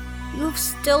 You've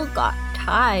still got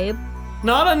time.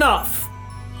 Not enough.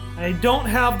 I don't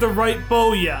have the right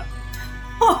bow yet.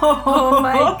 Oh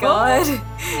my god.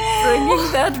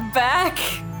 Bringing that back.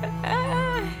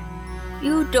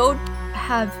 You don't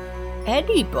have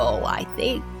any bow, I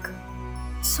think.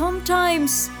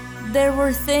 Sometimes there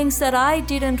were things that I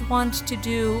didn't want to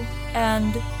do,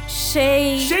 and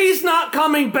Shay's not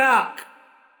coming back.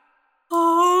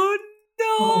 Oh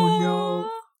no. Oh no.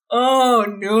 Oh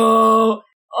no.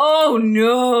 Oh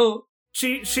no.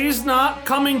 She's not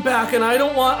coming back, and I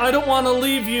don't want to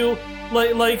leave you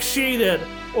like she did,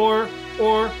 or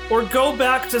go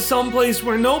back to someplace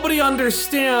where nobody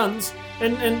understands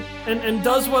and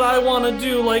does what I want to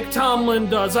do like Tomlin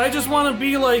does. I just want to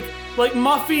be like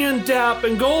Muffy and Dap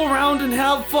and go around and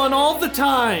have fun all the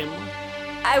time.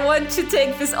 I want to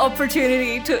take this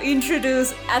opportunity to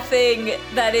introduce a thing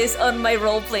that is on my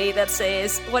roleplay that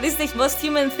says, what is the most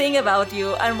human thing about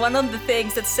you? And one of the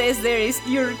things that says there is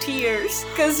your tears.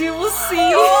 Because you will see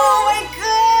Oh my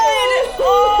god!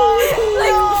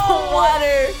 like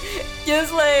water.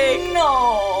 Just like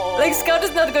No! Like Scout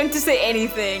is not going to say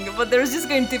anything, but there's just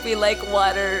going to be like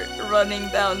water running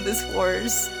down this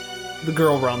horse. The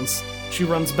girl runs. She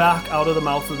runs back out of the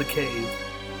mouth of the cave,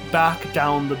 back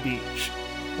down the beach,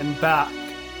 and back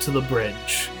to the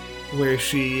bridge, where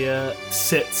she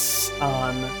sits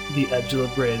on the edge of the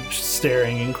bridge,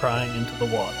 staring and crying into the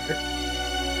water.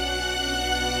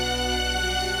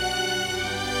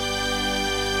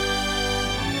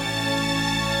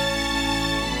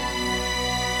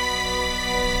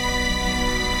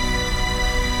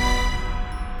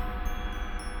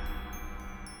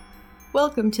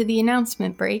 Welcome to the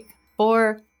announcement break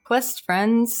for Quest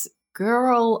Friends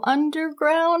Girl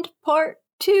Underground Part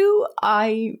 2.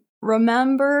 I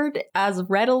remembered as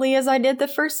readily as I did the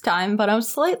first time, but I'm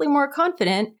slightly more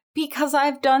confident because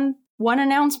I've done one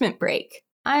announcement break.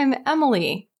 I'm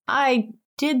Emily. I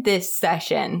did this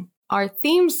session. Our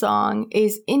theme song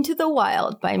is Into the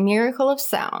Wild by Miracle of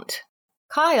Sound.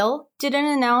 Kyle did an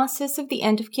analysis of the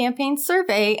end of campaign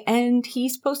survey and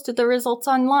he's posted the results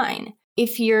online.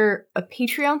 If you're a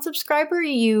Patreon subscriber,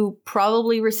 you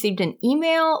probably received an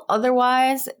email.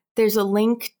 Otherwise, there's a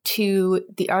link to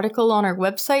the article on our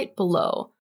website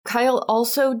below. Kyle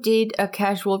also did a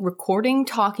casual recording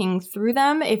talking through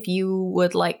them if you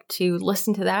would like to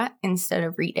listen to that instead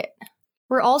of read it.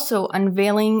 We're also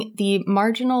unveiling the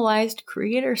Marginalized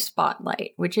Creator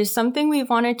Spotlight, which is something we've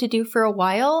wanted to do for a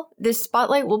while. This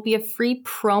spotlight will be a free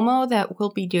promo that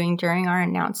we'll be doing during our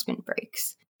announcement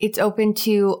breaks. It's open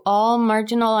to all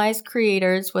marginalized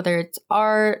creators, whether it's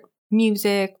art,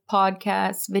 music,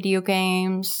 podcasts, video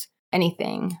games,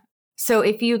 anything. So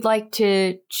if you'd like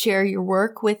to share your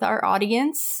work with our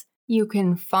audience, you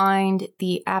can find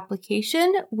the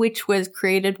application, which was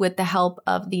created with the help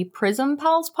of the Prism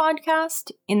Pals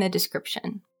podcast, in the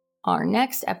description. Our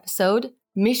next episode,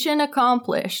 Mission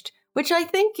Accomplished, which I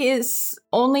think is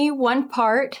only one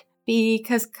part,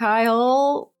 because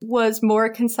Kyle was more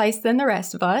concise than the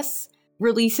rest of us,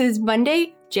 releases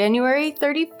Monday, January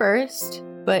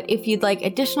 31st. But if you'd like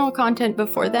additional content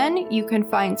before then, you can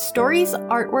find stories,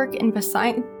 artwork,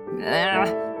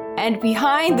 and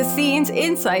behind-the-scenes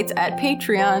insights at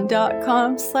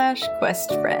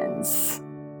patreon.com/questfriends.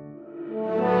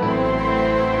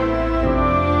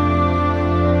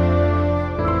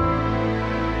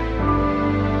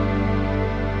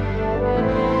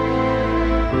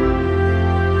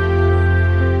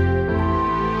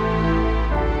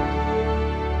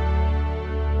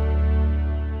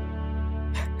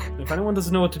 If anyone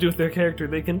doesn't know what to do with their character,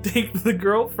 they can take the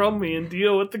girl from me and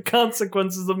deal with the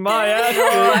consequences of my actions.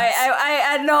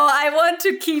 I know. I want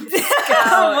to keep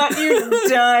Scout. What you've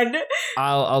done.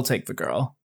 I'll take the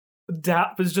girl.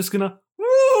 Dap is just gonna.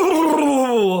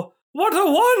 Ooh, what a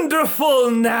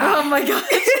wonderful nap! Oh my god.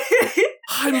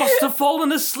 I must have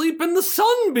fallen asleep in the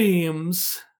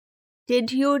sunbeams.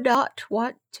 Did you not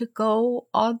want to go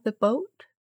on the boat?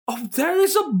 Oh, there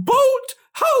is a boat!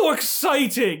 How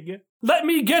exciting! Let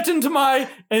me get into my...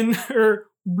 And her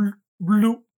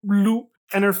bloop, bloop.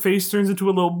 And her face turns into a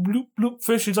little bloop, bloop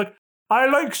fish. She's like, I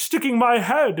like sticking my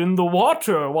head in the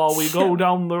water while we go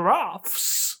down the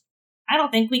rafts. I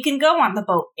don't think we can go on the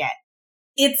boat yet.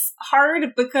 It's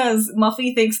hard because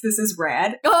Muffy thinks this is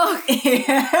rad. Oh.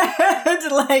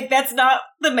 And, like, that's not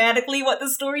thematically what the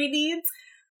story needs.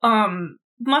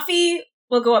 Muffy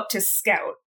will go up to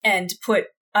Scout and put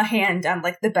a hand on,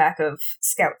 like, the back of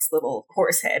Scout's little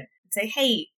horse head. Say,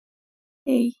 hey,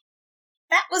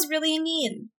 that was really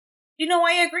mean. You know,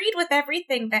 I agreed with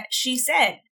everything that she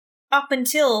said up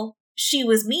until she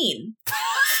was mean.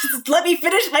 Let me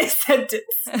finish my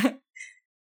sentence.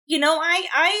 You know,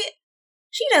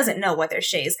 she doesn't know whether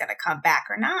Shay's gonna come back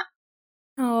or not.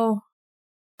 Oh,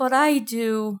 but I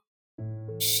do.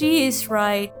 She is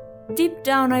right. Deep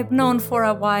down, I've known for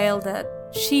a while that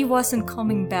she wasn't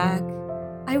coming back.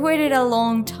 I waited a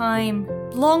long time.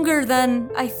 Longer than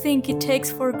I think it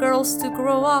takes for girls to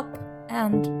grow up,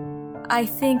 and I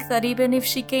think that even if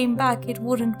she came back, it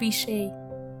wouldn't be Shay.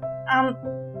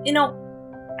 You know,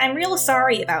 I'm real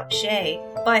sorry about Shay,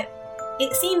 but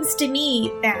it seems to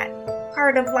me that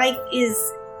part of life is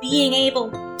being able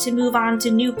to move on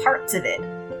to new parts of it.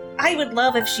 I would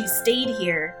love if she stayed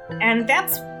here, and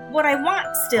that's what I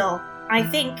want still, I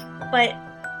think, but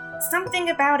something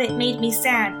about it made me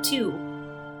sad too.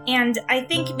 And I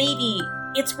think maybe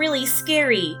it's really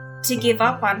scary to give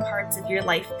up on parts of your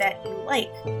life that you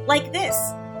like this.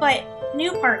 but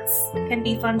new parts can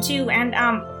be fun too. And,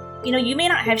 you may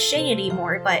not have Shay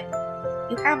anymore, but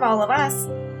you have all of us.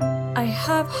 I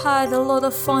have had a lot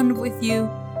of fun with you.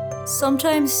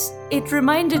 Sometimes it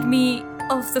reminded me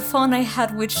of the fun I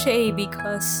had with Shay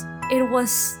because it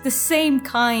was the same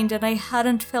kind and I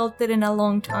hadn't felt it in a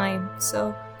long time.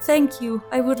 So thank you.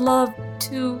 I would love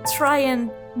to try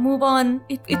and move on.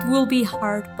 It will be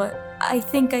hard, but I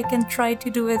think I can try to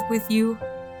do it with you.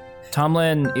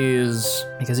 Tomlin is,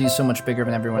 because he's so much bigger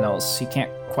than everyone else, he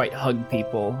can't quite hug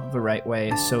people the right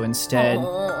way. So instead,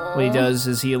 what he does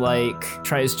is he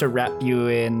tries to wrap you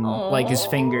in his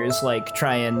fingers,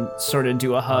 try and sort of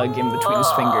do a hug in between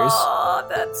his fingers. Oh,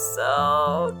 that's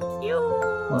so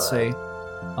cute. And say,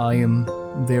 I am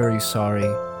very sorry.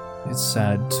 It's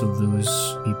sad to lose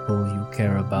people you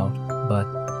care about, but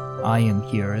I am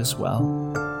here as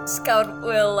well. Scout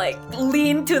will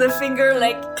lean to the finger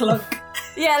clunk.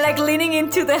 Yeah, leaning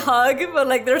into the hug,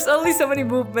 but there's only so many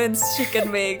movements she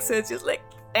can make, so it's just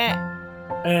eh.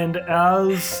 And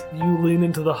as you lean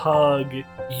into the hug,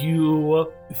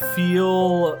 you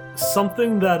feel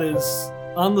something that is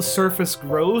on the surface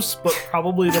gross, but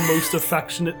probably the most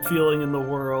affectionate feeling in the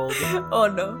world.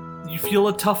 Oh no. You feel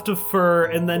a tuft of fur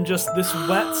and then just this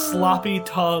wet, sloppy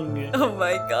tongue. Oh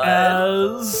my god.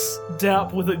 As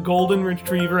Dap with a golden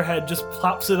retriever head just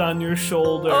plops it on your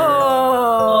shoulder.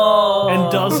 Oh. And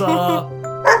does a...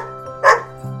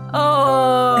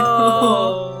 Oh.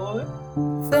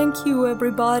 Thank you,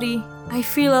 everybody. I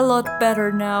feel a lot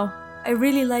better now. I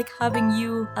really like having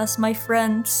you as my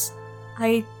friends.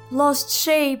 I lost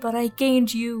Shay, but I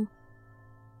gained you.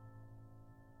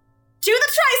 To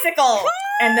the tricycle!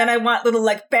 And then I want little,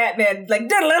 Batman, Batman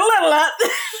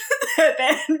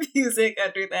music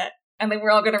under that. And then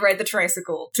we're all gonna ride the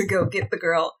tricycle to go get the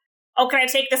girl. Oh, can I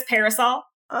take this parasol?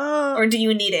 Or do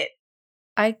you need it?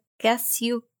 I guess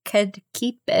you could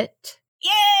keep it.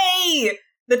 Yay!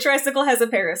 The tricycle has a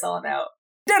parasol now.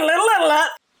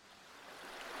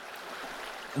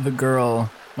 the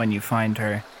girl, when you find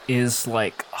her, is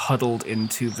huddled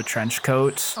into the trench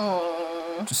coat.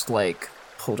 Oh. Just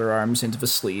pulled her arms into the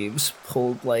sleeves,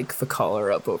 pulled the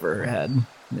collar up over her head,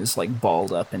 and is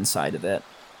balled up inside of it.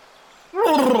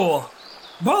 Oh,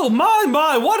 well,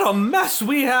 my, what a mess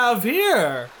we have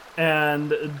here!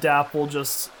 And Dap will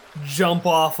just jump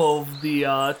off of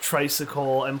the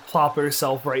tricycle and plop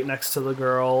herself right next to the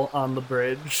girl on the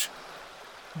bridge.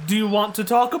 Do you want to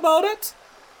talk about it?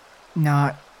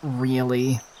 Not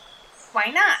really.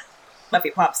 Why not?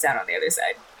 Muffy plops down on the other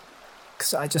side.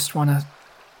 Because I just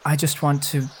want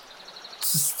to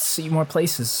see more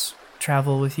places,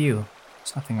 travel with you.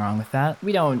 There's nothing wrong with that.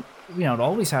 We don't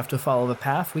always have to follow the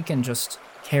path. We can just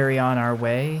carry on our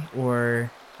way,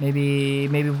 or maybe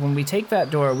when we take that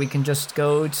door, we can just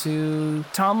go to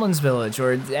Tomlin's village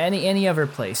or any other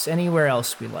place, anywhere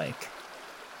else we like.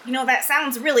 That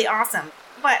sounds really awesome.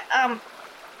 But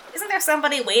isn't there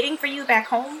somebody waiting for you back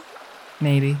home?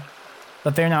 Maybe.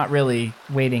 But they're not really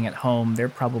waiting at home. They're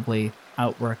probably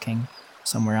out working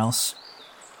somewhere else.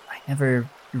 I never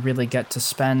really get to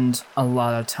spend a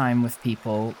lot of time with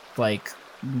people like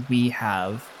we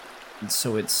have.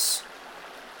 So it's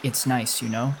nice,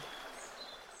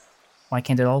 Why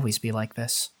can't it always be like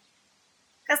this?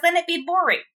 Because then it'd be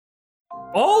boring.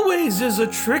 Always is a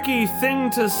tricky thing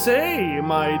to say,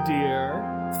 my dear.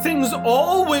 Things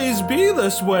always be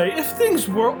this way. If things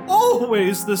were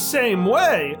always the same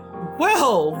way,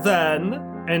 well then,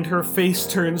 and her face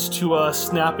turns to a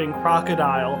snapping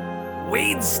crocodile,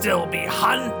 we'd still be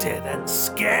hunted and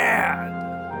scared.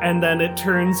 And then it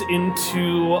turns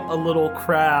into a little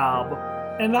crab,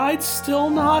 and I'd still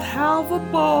not have a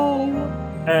bow.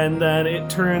 And then it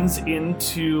turns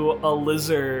into a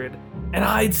lizard, and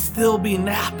I'd still be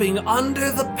napping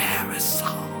under the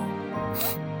parasol.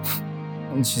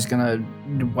 And she's gonna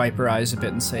wipe her eyes a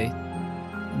bit and say,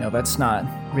 that's not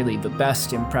really the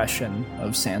best impression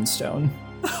of Sandstone.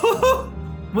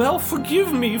 Well,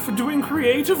 forgive me for doing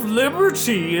creative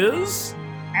liberties.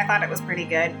 I thought it was pretty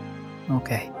good.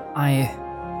 Okay, I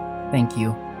thank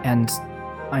you, and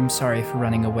I'm sorry for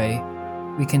running away.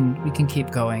 We can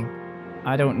keep going.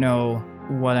 I don't know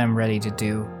what I'm ready to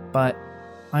do, but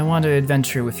I want to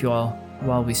adventure with you all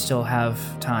while we still have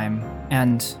time.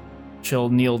 And she'll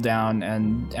kneel down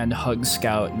and hug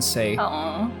Scout and say,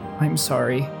 Aww. I'm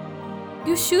sorry.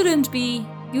 You shouldn't be.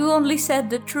 You only said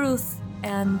the truth,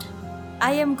 and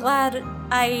I am glad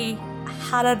I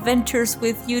had adventures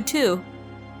with you too.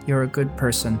 You're a good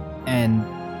person, and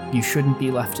you shouldn't be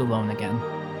left alone again.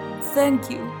 Thank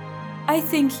you. I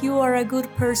think you are a good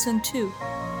person too.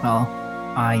 Well,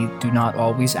 I do not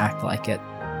always act like it.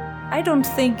 I don't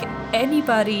think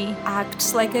anybody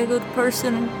acts like a good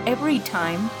person every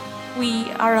time. We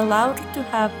are allowed to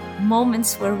have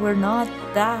moments where we're not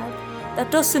that.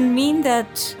 That doesn't mean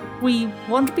that we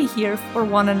won't be here for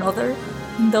one another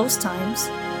in those times.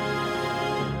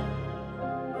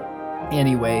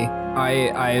 Anyway,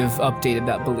 I've updated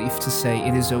that belief to say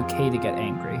it is okay to get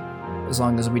angry, as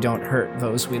long as we don't hurt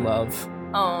those we love.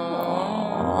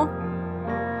 Aww.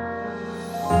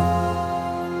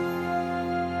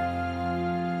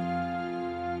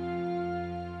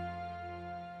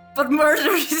 But murder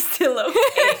is still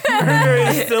okay. Murder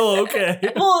is still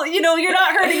okay. Well, you're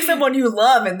not hurting someone you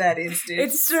love in that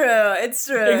instance. It's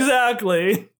true.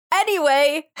 Exactly.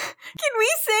 Anyway, can we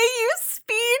say you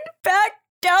speed back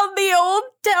down the old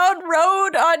town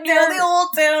road on Down your the old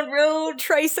town road,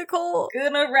 tricycle?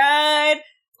 gonna ride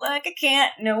like I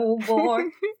can't no more.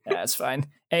 That's fine.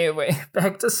 Anyway,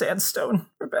 back to Sandstone.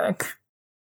 We're back.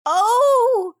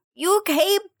 Oh, you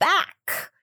came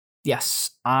back. Yes,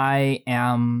 I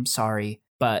am sorry,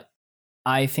 but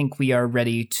I think we are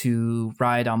ready to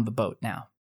ride on the boat now.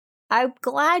 I'm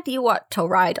glad you want to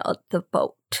ride on the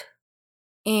boat.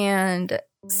 And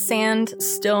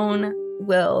Sandstone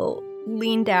will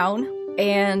lean down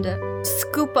and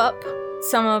scoop up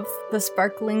some of the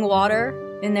sparkling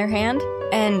water in their hand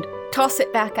and toss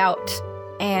it back out.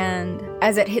 And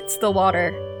as it hits the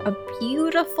water, a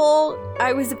beautiful,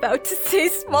 I was about to say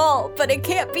small, but it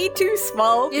can't be too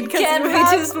small. It because can't you be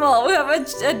have too small. We have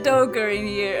a dogger in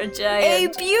here, a a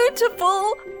giant.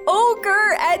 beautiful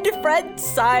ogre and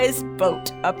friend-sized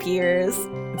boat appears.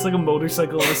 It's like a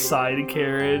motorcycle with a side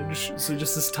carriage. So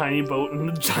just this tiny boat and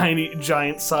a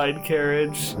giant side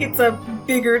carriage. It's a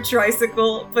bigger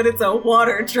tricycle, but it's a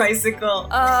water tricycle.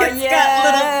 Oh, It's got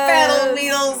little paddle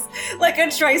wheels like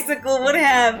a tricycle would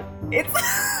have. It's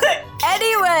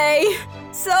Anyway,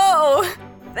 so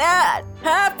that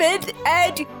happened,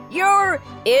 and you're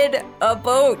in a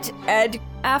boat. And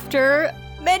after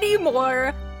many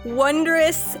more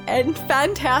wondrous and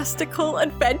fantastical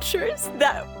adventures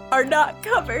that are not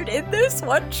covered in this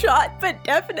one shot, but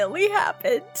definitely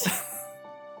happened,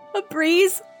 a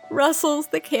breeze rustles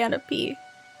the canopy,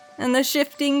 and the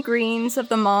shifting greens of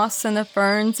the moss and the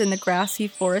ferns in the grassy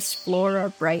forest floor are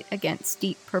bright against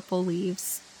deep purple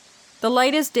leaves. The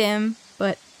light is dim,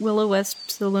 but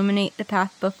will-o-wisps illuminate the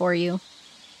path before you.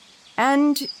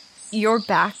 And you're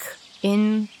back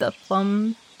in the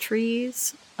plum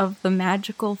trees of the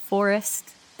magical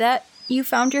forest that you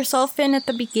found yourself in at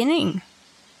the beginning.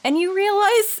 And you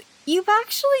realize you've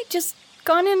actually just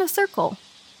gone in a circle.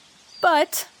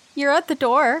 But you're at the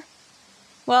door.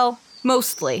 Well,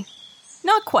 mostly.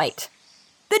 Not quite.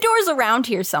 The door's around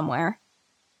here somewhere.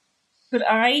 Could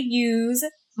I use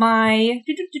my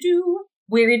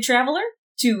wearied traveler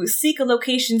to seek a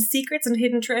location's secrets and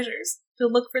hidden treasures to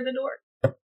look for the door?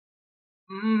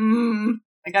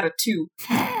 I got a 2.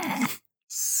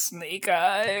 Snake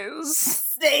eyes.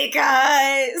 Snake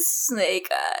eyes! Snake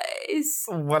eyes.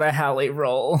 What a Hallie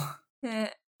roll.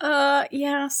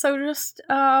 Yeah, so just,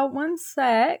 one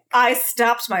sec. I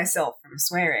stopped myself from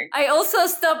swearing. I also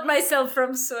stopped myself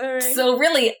from swearing. So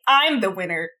really, I'm the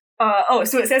winner.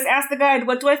 So it says, ask the guide,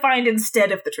 what do I find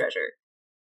instead of the treasure?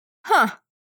 Huh.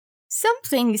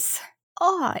 Something's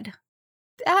odd.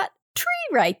 That tree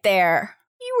right there.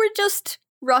 You were just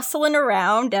rustling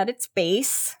around at its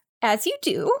base, as you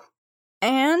do,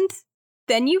 and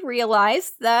then you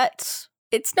realize that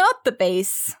it's not the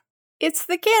base. It's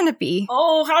the canopy.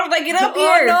 Oh, how did I get up Oh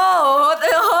here? no!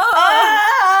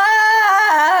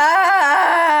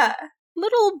 Ah!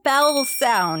 Little bells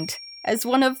sound as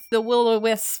one of the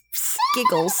will-o-wisps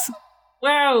giggles.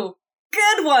 Wow,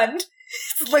 good one.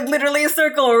 It's like literally a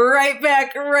circle right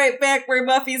back where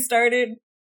Muffy started.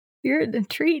 You're in the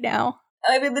tree now.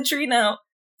 I'm in the tree now.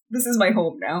 This is my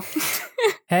home now.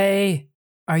 Hey,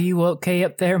 are you okay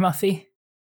up there, Muffy?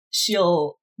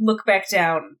 She'll look back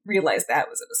down, realize that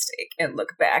was a mistake, and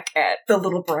look back at the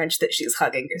little branch that she's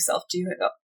hugging herself to and go,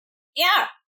 yeah,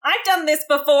 I've done this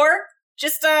before.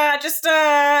 Just do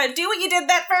what you did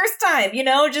that first time,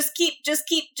 just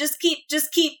keep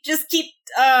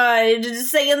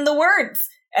saying the words.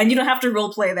 And you don't have to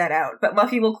roleplay that out, but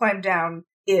Muffy will climb down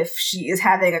if she is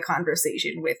having a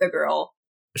conversation with a girl.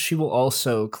 She will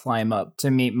also climb up to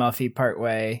meet Muffy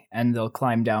partway, and they'll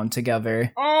climb down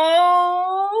together.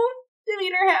 Oh, to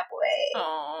meet her halfway.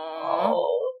 Aww.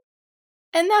 Oh.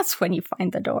 And that's when you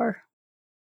find the door.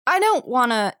 I don't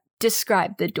want to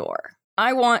describe the door.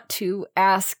 I want to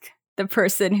ask the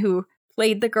person who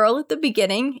played the girl at the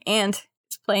beginning and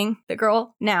is playing the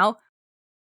girl now,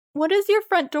 what does your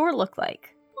front door look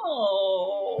like?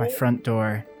 Oh. My front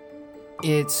door.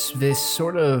 It's this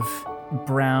sort of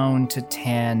brown to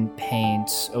tan paint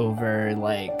over,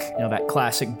 like, that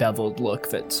classic beveled look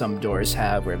that some doors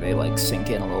have where they, like, sink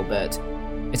in a little bit.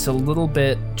 It's a little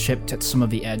bit chipped at some of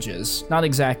the edges. Not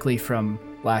exactly from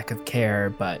lack of care,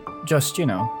 but just,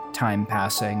 time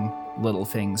passing, little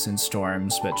things in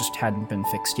storms that just hadn't been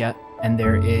fixed yet. And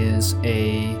there is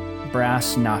a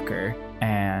brass knocker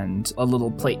and a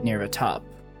little plate near the top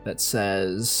that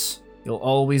says, "You'll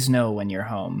always know when you're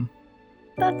home."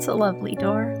 That's a lovely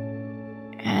door.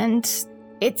 And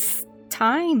it's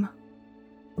time.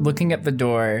 Looking at the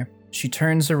door, she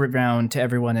turns around to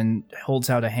everyone and holds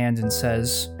out a hand and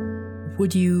says,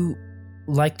 "Would you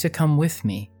like to come with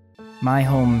me? My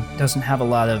home doesn't have a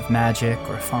lot of magic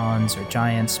or fauns or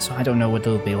giants, so I don't know what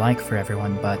it'll be like for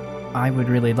everyone, but I would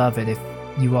really love it if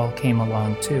you all came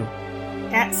along too."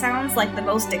 That sounds like the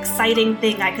most exciting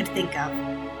thing I could think of.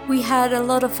 We had a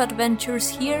lot of adventures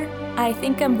here. I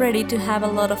think I'm ready to have a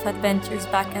lot of adventures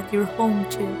back at your home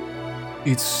too.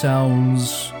 It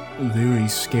sounds very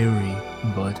scary,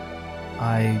 but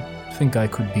I think I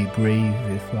could be brave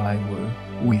if I were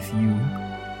with you.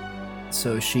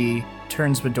 So she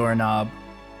turns the doorknob,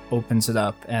 opens it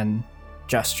up, and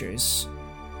gestures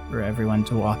for everyone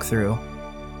to walk through.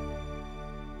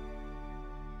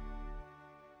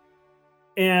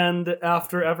 And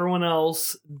after everyone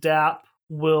else, Dap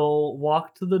will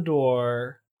walk to the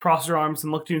door, cross her arms,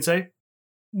 and look to you and say,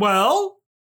 "Well?"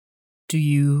 Do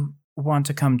you want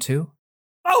to come too?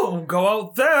 "Oh, go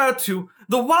out there to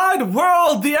the wide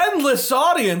world, the endless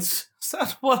audience. Is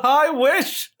that what I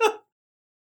wish?"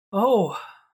 "Oh,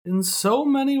 in so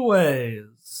many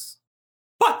ways.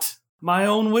 But my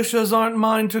own wishes aren't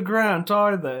mine to grant,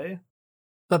 are they?"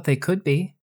 But they could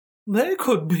be. They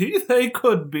could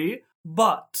be,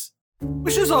 but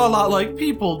wishes are a lot like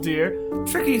people, dear.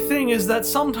 Tricky thing is that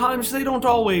sometimes they don't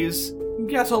always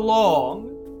get along,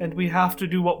 and we have to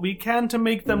do what we can to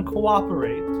make them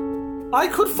cooperate. I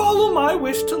could follow my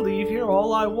wish to leave here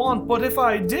all I want, but if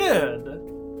I did...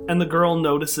 And the girl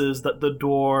notices that the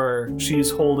door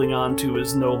she's holding onto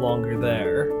is no longer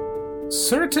there.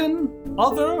 Certain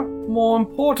other, more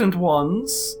important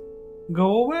ones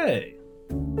go away.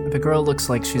 The girl looks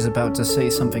like she's about to say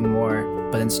something more,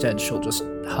 but instead she'll just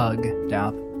hug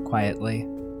Dap quietly.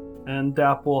 And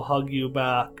Dap will hug you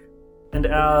back. And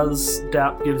as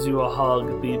Dap gives you a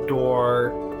hug, the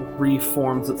door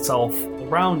reforms itself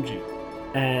around you.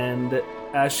 And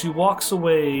as she walks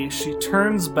away, she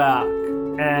turns back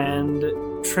and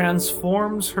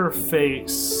transforms her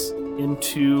face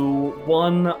into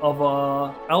one of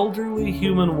a elderly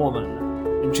human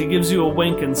woman. And she gives you a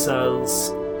wink and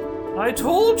says, "I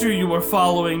told you were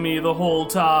following me the whole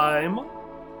time."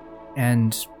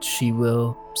 And she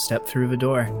will step through the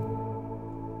door.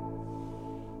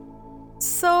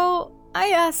 So, I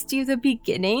asked you the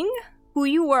beginning who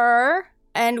you were,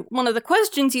 and one of the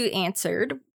questions you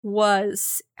answered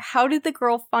was, how did the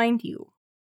girl find you?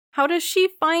 How does she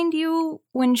find you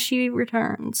when she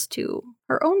returns to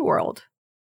her own world?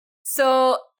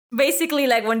 So basically,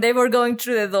 like, when they were going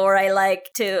through the door, I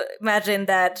like to imagine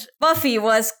that Buffy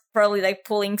was probably like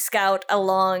pulling Scout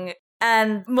along,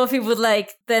 and Buffy would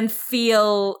like then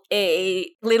feel a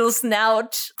little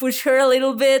snout push her a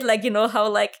little bit, like, how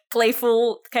like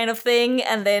playful kind of thing.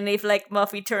 And then if like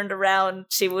Buffy turned around,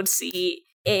 she would see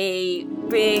a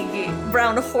big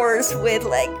brown horse with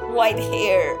like white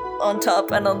hair on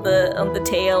top and on the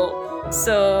tail.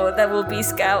 So that will be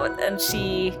Scout, and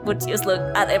she would just look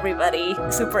at everybody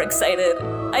super excited.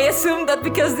 I assume that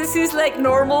because this is like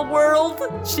normal world,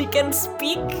 she can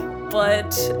speak,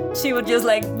 but she would just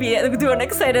like do an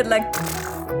excited like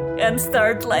and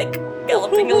start like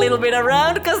galloping a little bit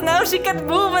around, because now she can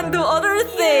move and do other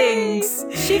things.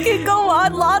 She can go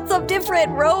on lots of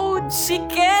different roads. She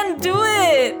can do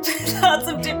it. Lots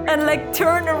of different... And like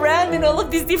turn around in all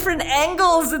of these different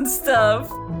angles and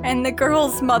stuff. And the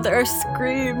girl's mother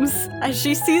screams as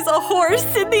she sees a horse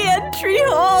in the entry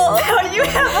hall. Now you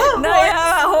have a horse. Now I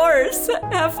have a horse.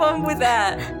 Have fun with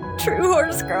that. True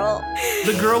horse girl.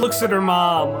 The girl looks at her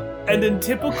mom, and in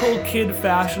typical kid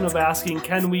fashion of asking,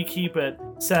 "Can we keep it?"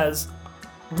 says,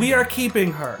 "We are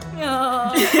keeping her."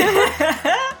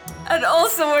 And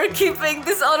also we're keeping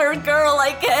this other girl,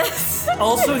 I guess.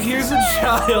 Also, here's a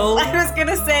child. I was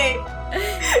gonna say,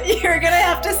 you're gonna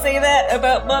have to say that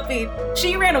about Buffy.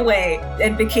 She ran away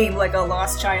and became like a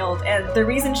lost child, and the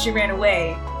reason she ran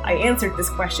away, I answered this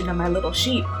question on my little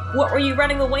sheet. What were you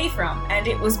running away from? And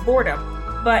it was boredom.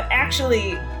 But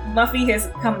actually, Buffy has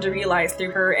come to realize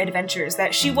through her adventures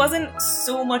that she wasn't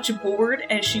so much bored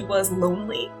as she was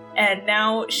lonely. and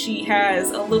now she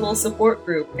has a little support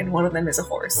group, and one of them is a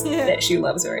horse that she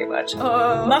loves very much.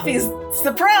 Oh. Muffy's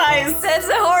surprised! That's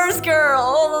a horse girl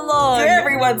all along.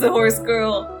 Everyone's a horse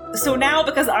girl. So now,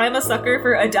 because I'm a sucker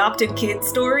for adopted kid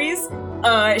stories,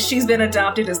 she's been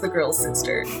adopted as the girl's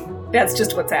sister. That's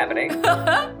just what's happening.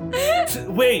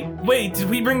 Wait, did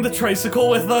we bring the tricycle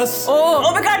with us?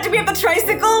 Oh my god, do we have the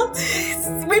tricycle?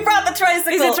 We brought the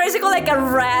tricycle. Is the tricycle like a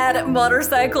rad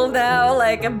motorcycle now?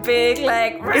 Like a big,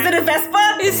 like... Is it a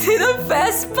Vespa? Is it a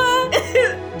Vespa?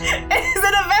 Is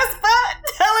it a Vespa?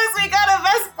 Tell us we got a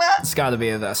Vespa. It's gotta be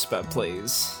a Vespa,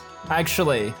 please.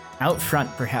 Actually, out front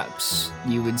perhaps,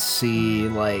 you would see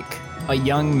like a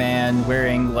young man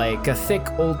wearing like a thick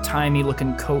old-timey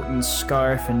looking coat and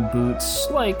scarf and boots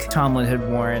like Tomlin had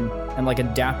worn, and like a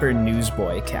dapper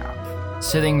newsboy cap,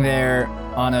 sitting there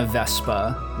on a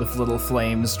Vespa with little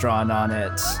flames drawn on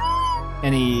it.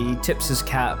 And he tips his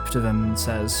cap to them and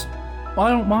says, Well,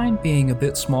 I don't mind being a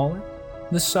bit smaller.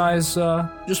 This size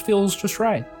just feels just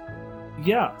right.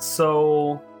 Yeah,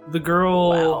 so the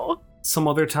girl some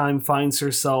other time finds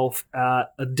herself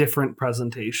at a different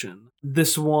presentation.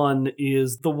 This one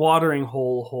is the watering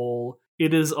hole.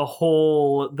 It is a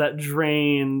hole that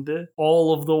drained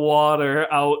all of the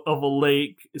water out of a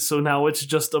lake, so now it's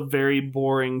just a very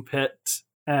boring pit.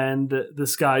 And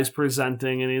this guy's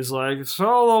presenting, and he's like, so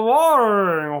the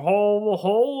watering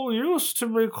hole used to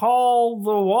be called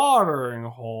the watering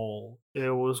hole. It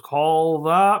was called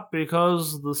that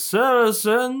because the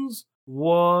citizens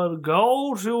would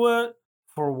go to it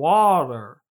for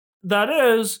water. That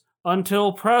is,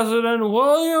 until President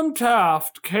William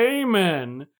Taft came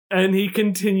in. And he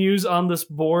continues on this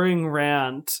boring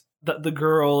rant that the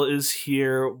girl is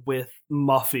here with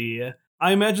Muffy.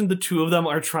 I imagine the two of them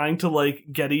are trying to, like,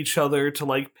 get each other to,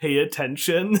 like, pay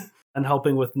attention and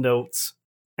helping with notes.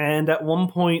 And at one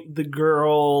point, the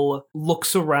girl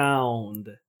looks around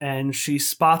and she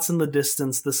spots in the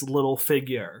distance this little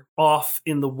figure off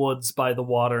in the woods by the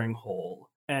watering hole.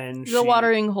 And the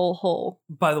watering hole.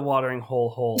 By the watering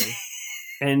hole.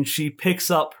 And she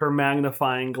picks up her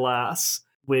magnifying glass,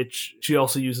 which she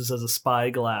also uses as a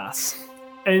spyglass.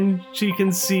 And she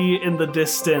can see in the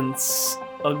distance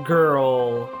a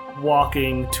girl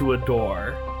walking to a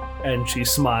door, and she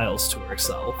smiles to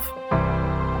herself.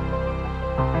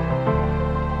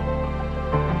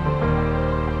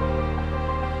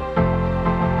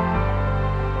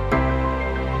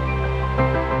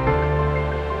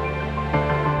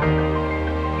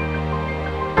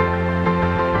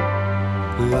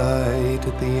 Light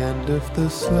at the end of the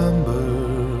slumber,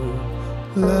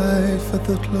 life at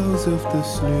the close of the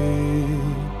sleep,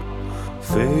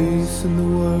 facing the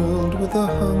world with a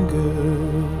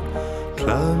hunger,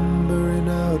 clambering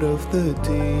out of the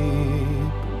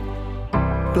deep.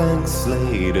 Blank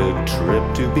slate, a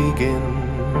trip to begin,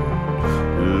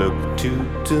 look to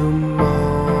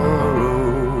tomorrow,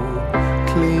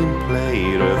 clean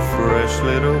plate, a fresh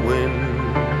little wind,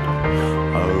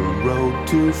 a road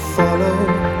to follow,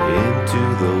 into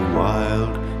the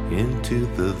wild, into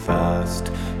the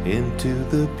vast, into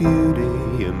the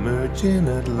beauty, emerging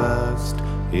at last,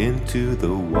 into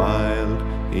the wild,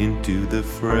 into the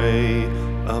fray,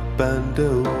 up and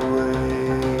away.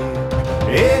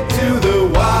 Into the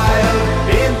wild,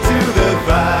 into the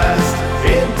vast,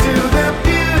 into the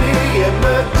beauty,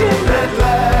 emerging at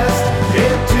last,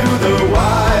 into the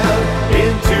wild,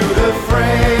 into the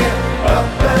fray,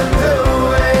 up and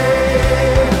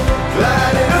away,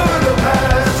 gliding over the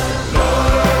past.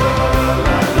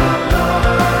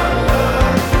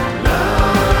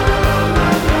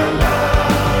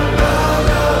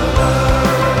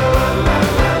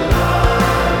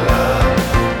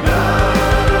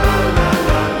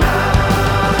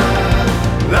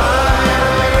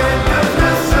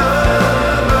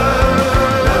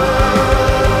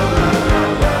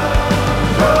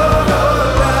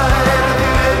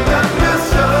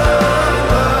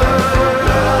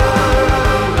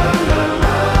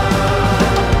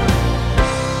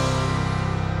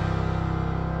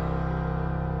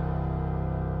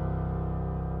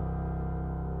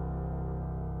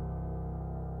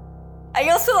 I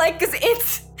also like because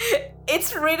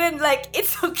it's written like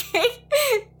it's okay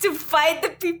to fight the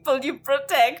people you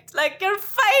protect. Like you're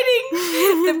fighting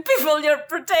the people you're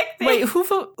protecting. wait, who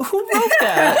wrote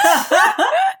that?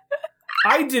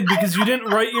 I did, because you didn't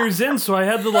write yours in, so I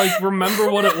had to, like,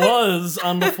 remember what it was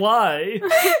on the fly.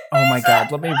 Oh my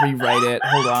god, let me rewrite it.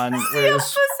 Hold on. It's the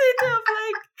opposite of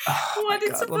like what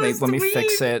it's supposed to Let me mean.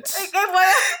 fix it. Like,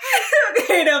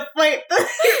 Okay, to fight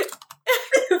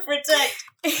protect.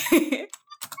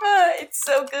 It's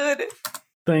so good.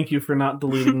 Thank you for not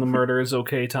deleting the murder is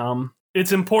okay, Tom.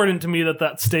 It's important to me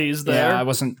that stays there. Yeah, I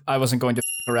wasn't going to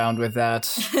f- around with that.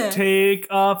 Take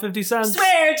 50 cents.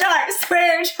 Swear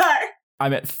jar.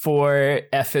 I'm at $4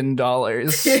 effing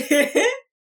dollars.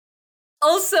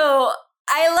 Also,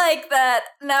 I like that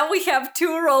now we have 2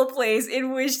 roleplays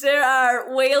in which there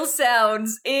are whale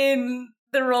sounds in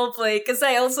the roleplay, because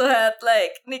I also had,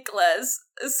 like, Nicholas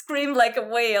scream like a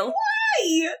whale.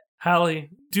 Why? Hallie,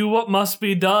 do what must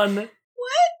be done.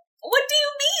 What do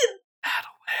you mean?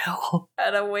 Hell.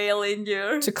 Had a whale in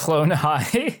you. To clone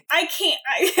high. I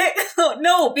can't.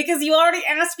 No, because you already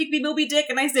asked me to be Moby Dick,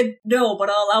 and I said no, but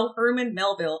I'll allow Herman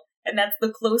Melville, and that's the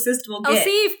closest we'll I'll get.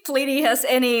 see if Pliny has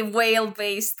any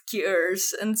whale-based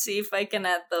cures and see if I can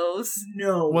add those.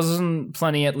 No. Wasn't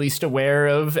Plenty at least aware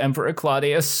of Emperor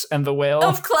Claudius and the whale?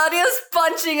 Of Claudius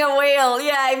punching a whale.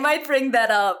 Yeah, I might bring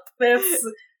that up. That's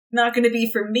not going to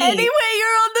be for me. Anyway, you're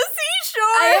on the seashore.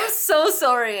 I am so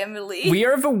sorry, Emily. We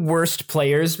are the worst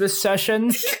players this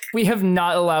session. We have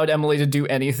not allowed Emily to do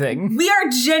anything. We are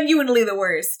genuinely the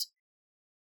worst.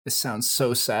 This sounds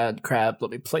so sad, Crab.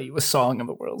 Let me play you a song on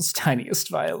the world's tiniest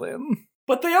violin.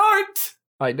 But they aren't.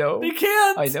 I know. They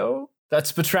can't. I know.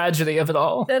 That's the tragedy of it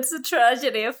all. That's the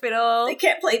tragedy of it all. They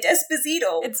can't play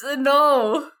Despacito. It's a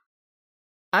no.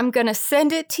 I'm gonna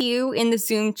send it to you in the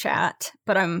Zoom chat,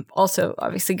 but I'm also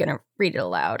obviously gonna read it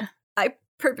aloud. I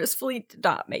purposefully did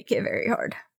not make it very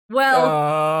hard. Well,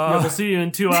 Yeah, we'll see you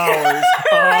in 2 hours.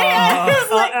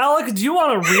 Like- Alec, do you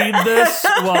want to read this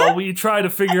while we try to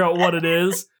figure out what it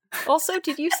is? Also,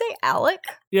 did you say Alec?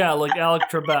 Yeah, like Alec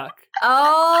Trebek.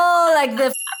 oh, like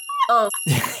the.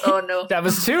 Oh no. That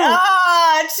was 2. Two!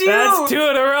 That's 2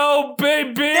 in a row,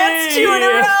 baby! That's 2 in a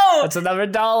row! That's another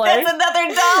 $1. That's another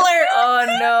 $1!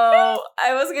 Oh no.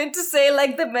 I was going to say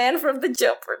like the man from the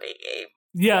Jeopardy game.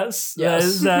 Yes,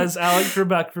 Yes. that's Alec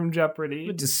Trebek from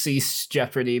Jeopardy. Deceased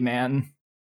Jeopardy man.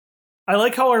 I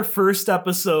like how our first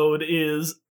episode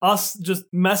is us just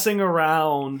messing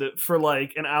around for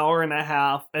like an hour and a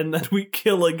half, and then we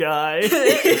kill a guy.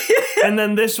 And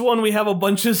then this one, we have a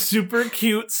bunch of super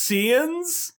cute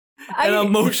scenes and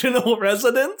emotional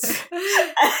resonance.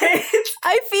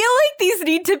 I feel like these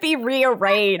need to be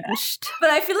rearranged. But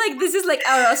I feel like this is like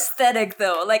our aesthetic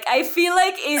though. Like I feel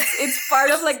like it's part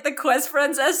of like the Quest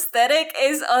Friends aesthetic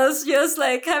is us just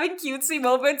like having cutesy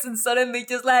moments and suddenly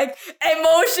just like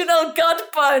emotional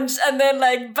gut punch and then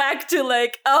like back to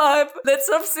like, let's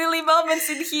have silly moments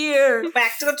in here.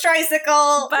 Back to the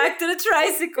tricycle! Back to the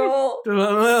tricycle.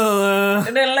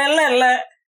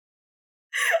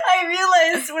 I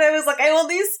realized when I was like, I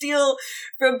only steal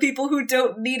from people who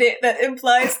don't need it, that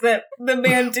implies that the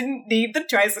man didn't need the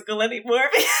tricycle anymore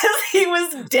because he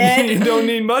was dead. You don't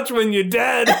need much when you're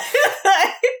dead.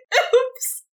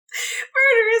 Oops.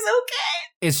 Murder is okay.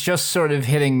 It's just sort of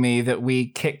hitting me that we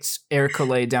kicked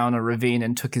Ercole down a ravine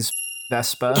and took his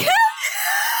Vespa.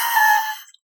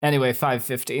 Anyway,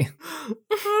 550.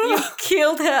 You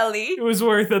killed Hallie. It was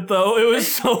worth it, though. It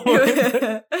was so worth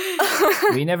it.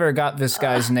 We never got this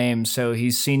guy's name, so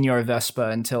he's Senior Vespa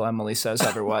until Emily says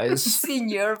otherwise.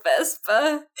 Senior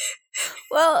Vespa.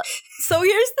 Well, so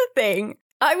here's the thing.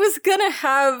 I was gonna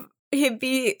have him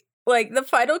be like the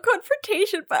final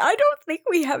confrontation, but I don't think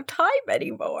we have time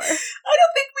anymore. I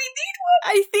don't think we need one.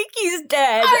 I think he's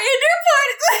dead. Our inner part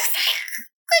is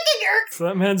So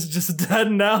that man's just dead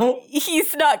now.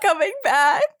 He's not coming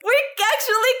back. We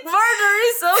actually murder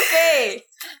is okay.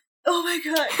 Oh my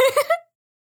god.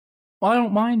 Well, I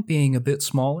don't mind being a bit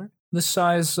smaller. This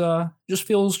size just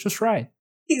feels just right.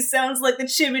 He sounds like the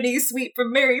chimney sweep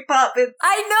from Mary Poppins.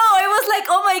 I know. I was like,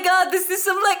 oh my god, this is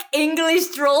some like English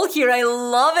troll here. I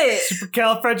love it.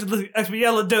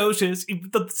 Supercalifragilisticexpialidocious. Even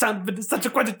though the sound of it is such a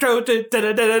quadrilogious.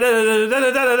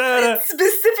 It's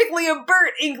specifically a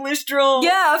Bert English troll.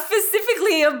 Yeah,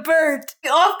 specifically a bird.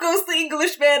 Off goes the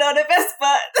Englishman on a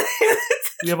Vespa.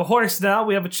 We have a horse now.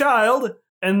 We have a child.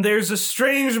 And there's a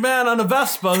strange man on a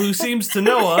Vespa who seems to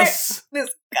know us. This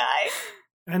guy.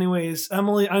 Anyways,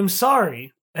 Emily, I'm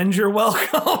sorry. And you're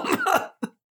welcome.